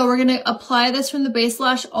 So we're going to apply this from the base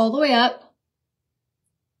lash all the way up.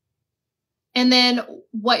 And then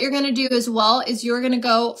what you're going to do as well is you're going to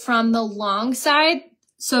go from the long side.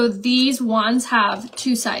 So these wands have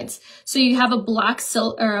two sides. So you have a black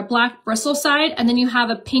bristle side, and then you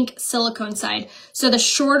have a pink silicone side. So the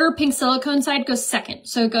shorter pink silicone side goes second.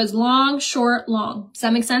 So it goes long, short, long. Does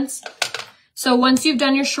that make sense? So once you've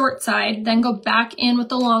done your short side, then go back in with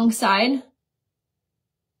the long side.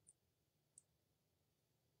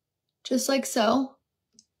 Just like so.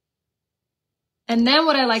 And then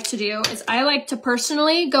what I like to do is I like to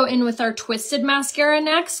personally go in with our Twisted mascara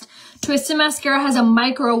next. Twisted mascara has a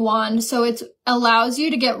micro wand, so it allows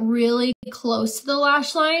you to get really close to the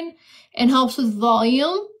lash line and helps with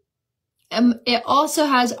volume. It also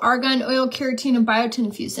has argan oil, keratin, and biotin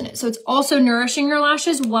infused in it. So it's also nourishing your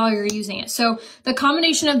lashes while you're using it. So the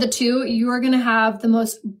combination of the two, you are going to have the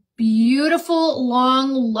most beautiful,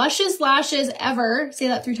 long, luscious lashes ever. Say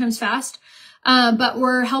that 3 times fast. But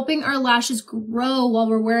we're helping our lashes grow while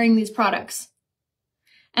we're wearing these products.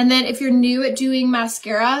 And then if you're new at doing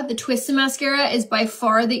mascara, the Twisted mascara is by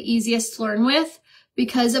far the easiest to learn with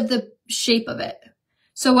because of the shape of it.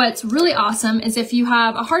 So what's really awesome is if you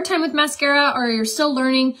have a hard time with mascara or you're still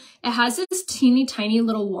learning, it has this teeny tiny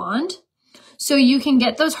little wand. So you can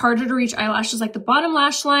get those harder to reach eyelashes like the bottom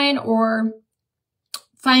lash line or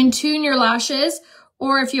fine tune your lashes.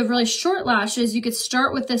 Or if you have really short lashes, you could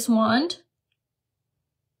start with this wand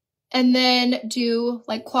and then do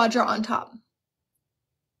like Quadra on top.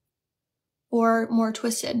 Or more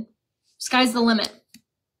Twisted. Sky's the limit.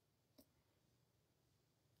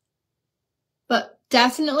 But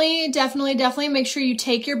definitely make sure you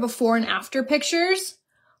take your before and after pictures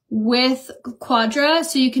with Quadra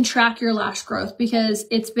so you can track your lash growth because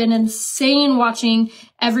it's been insane watching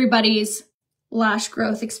everybody's lash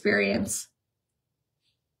growth experience.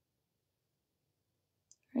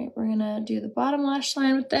 All right, we're gonna do the bottom lash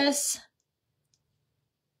line with this.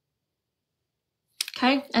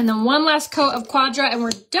 Okay, and then one last coat of Quadra and we're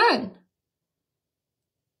done.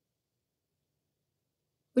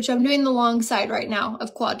 Which I'm doing the long side right now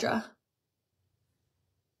of Quadra.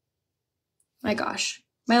 My gosh,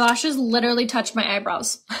 my lashes literally touch my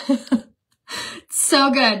eyebrows. So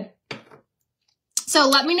good. So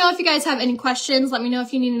let me know if you guys have any questions. Let me know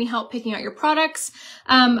if you need any help picking out your products.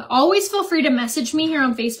 Always feel free to message me here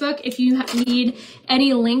on Facebook if you need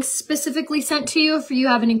any links specifically sent to you, if you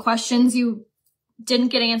have any questions you didn't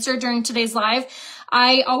get answered during today's live.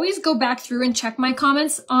 I always go back through and check my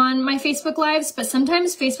comments on my Facebook lives, but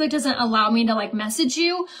sometimes Facebook doesn't allow me to like message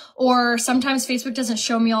you, or sometimes Facebook doesn't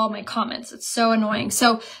show me all my comments. It's so annoying.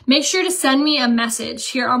 So make sure to send me a message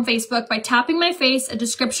here on Facebook by tapping my face. A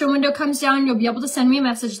description window comes down. You'll be able to send me a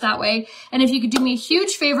message that way. And if you could do me a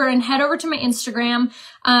huge favor and head over to my Instagram,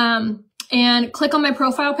 and click on my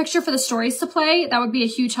profile picture for the stories to play, that would be a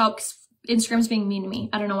huge help. Instagram's being mean to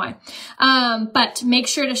me. I don't know why. But make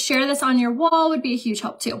sure to share this on your wall would be a huge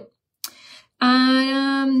help too.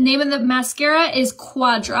 Name of the mascara is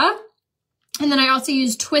Quadra. And then I also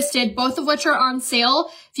use Twisted, both of which are on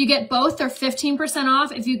sale. If you get both, they're 15%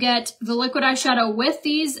 off. If you get the liquid eyeshadow with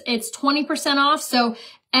these, it's 20% off. So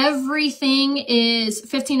everything is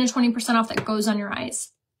 15 to 20% off that goes on your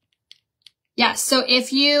eyes. Yes. So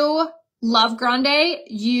if you love Grande,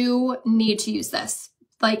 you need to use this.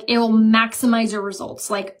 Like, it will maximize your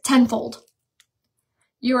results, like tenfold.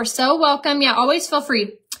 You are so welcome. Yeah, always feel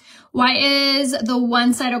free. Why is the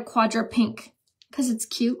one side of Quadra pink? Because it's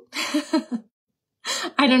cute.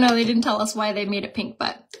 I don't know. They didn't tell us why they made it pink,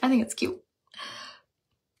 but I think it's cute.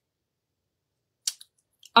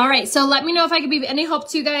 All right, so let me know if I could be of any help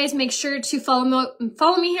to you guys. Make sure to follow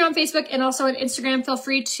me here on Facebook and also on Instagram. Feel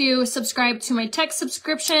free to subscribe to my tech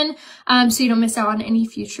subscription so you don't miss out on any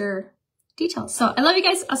future details. So I love you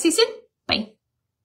guys. I'll see you soon. Bye.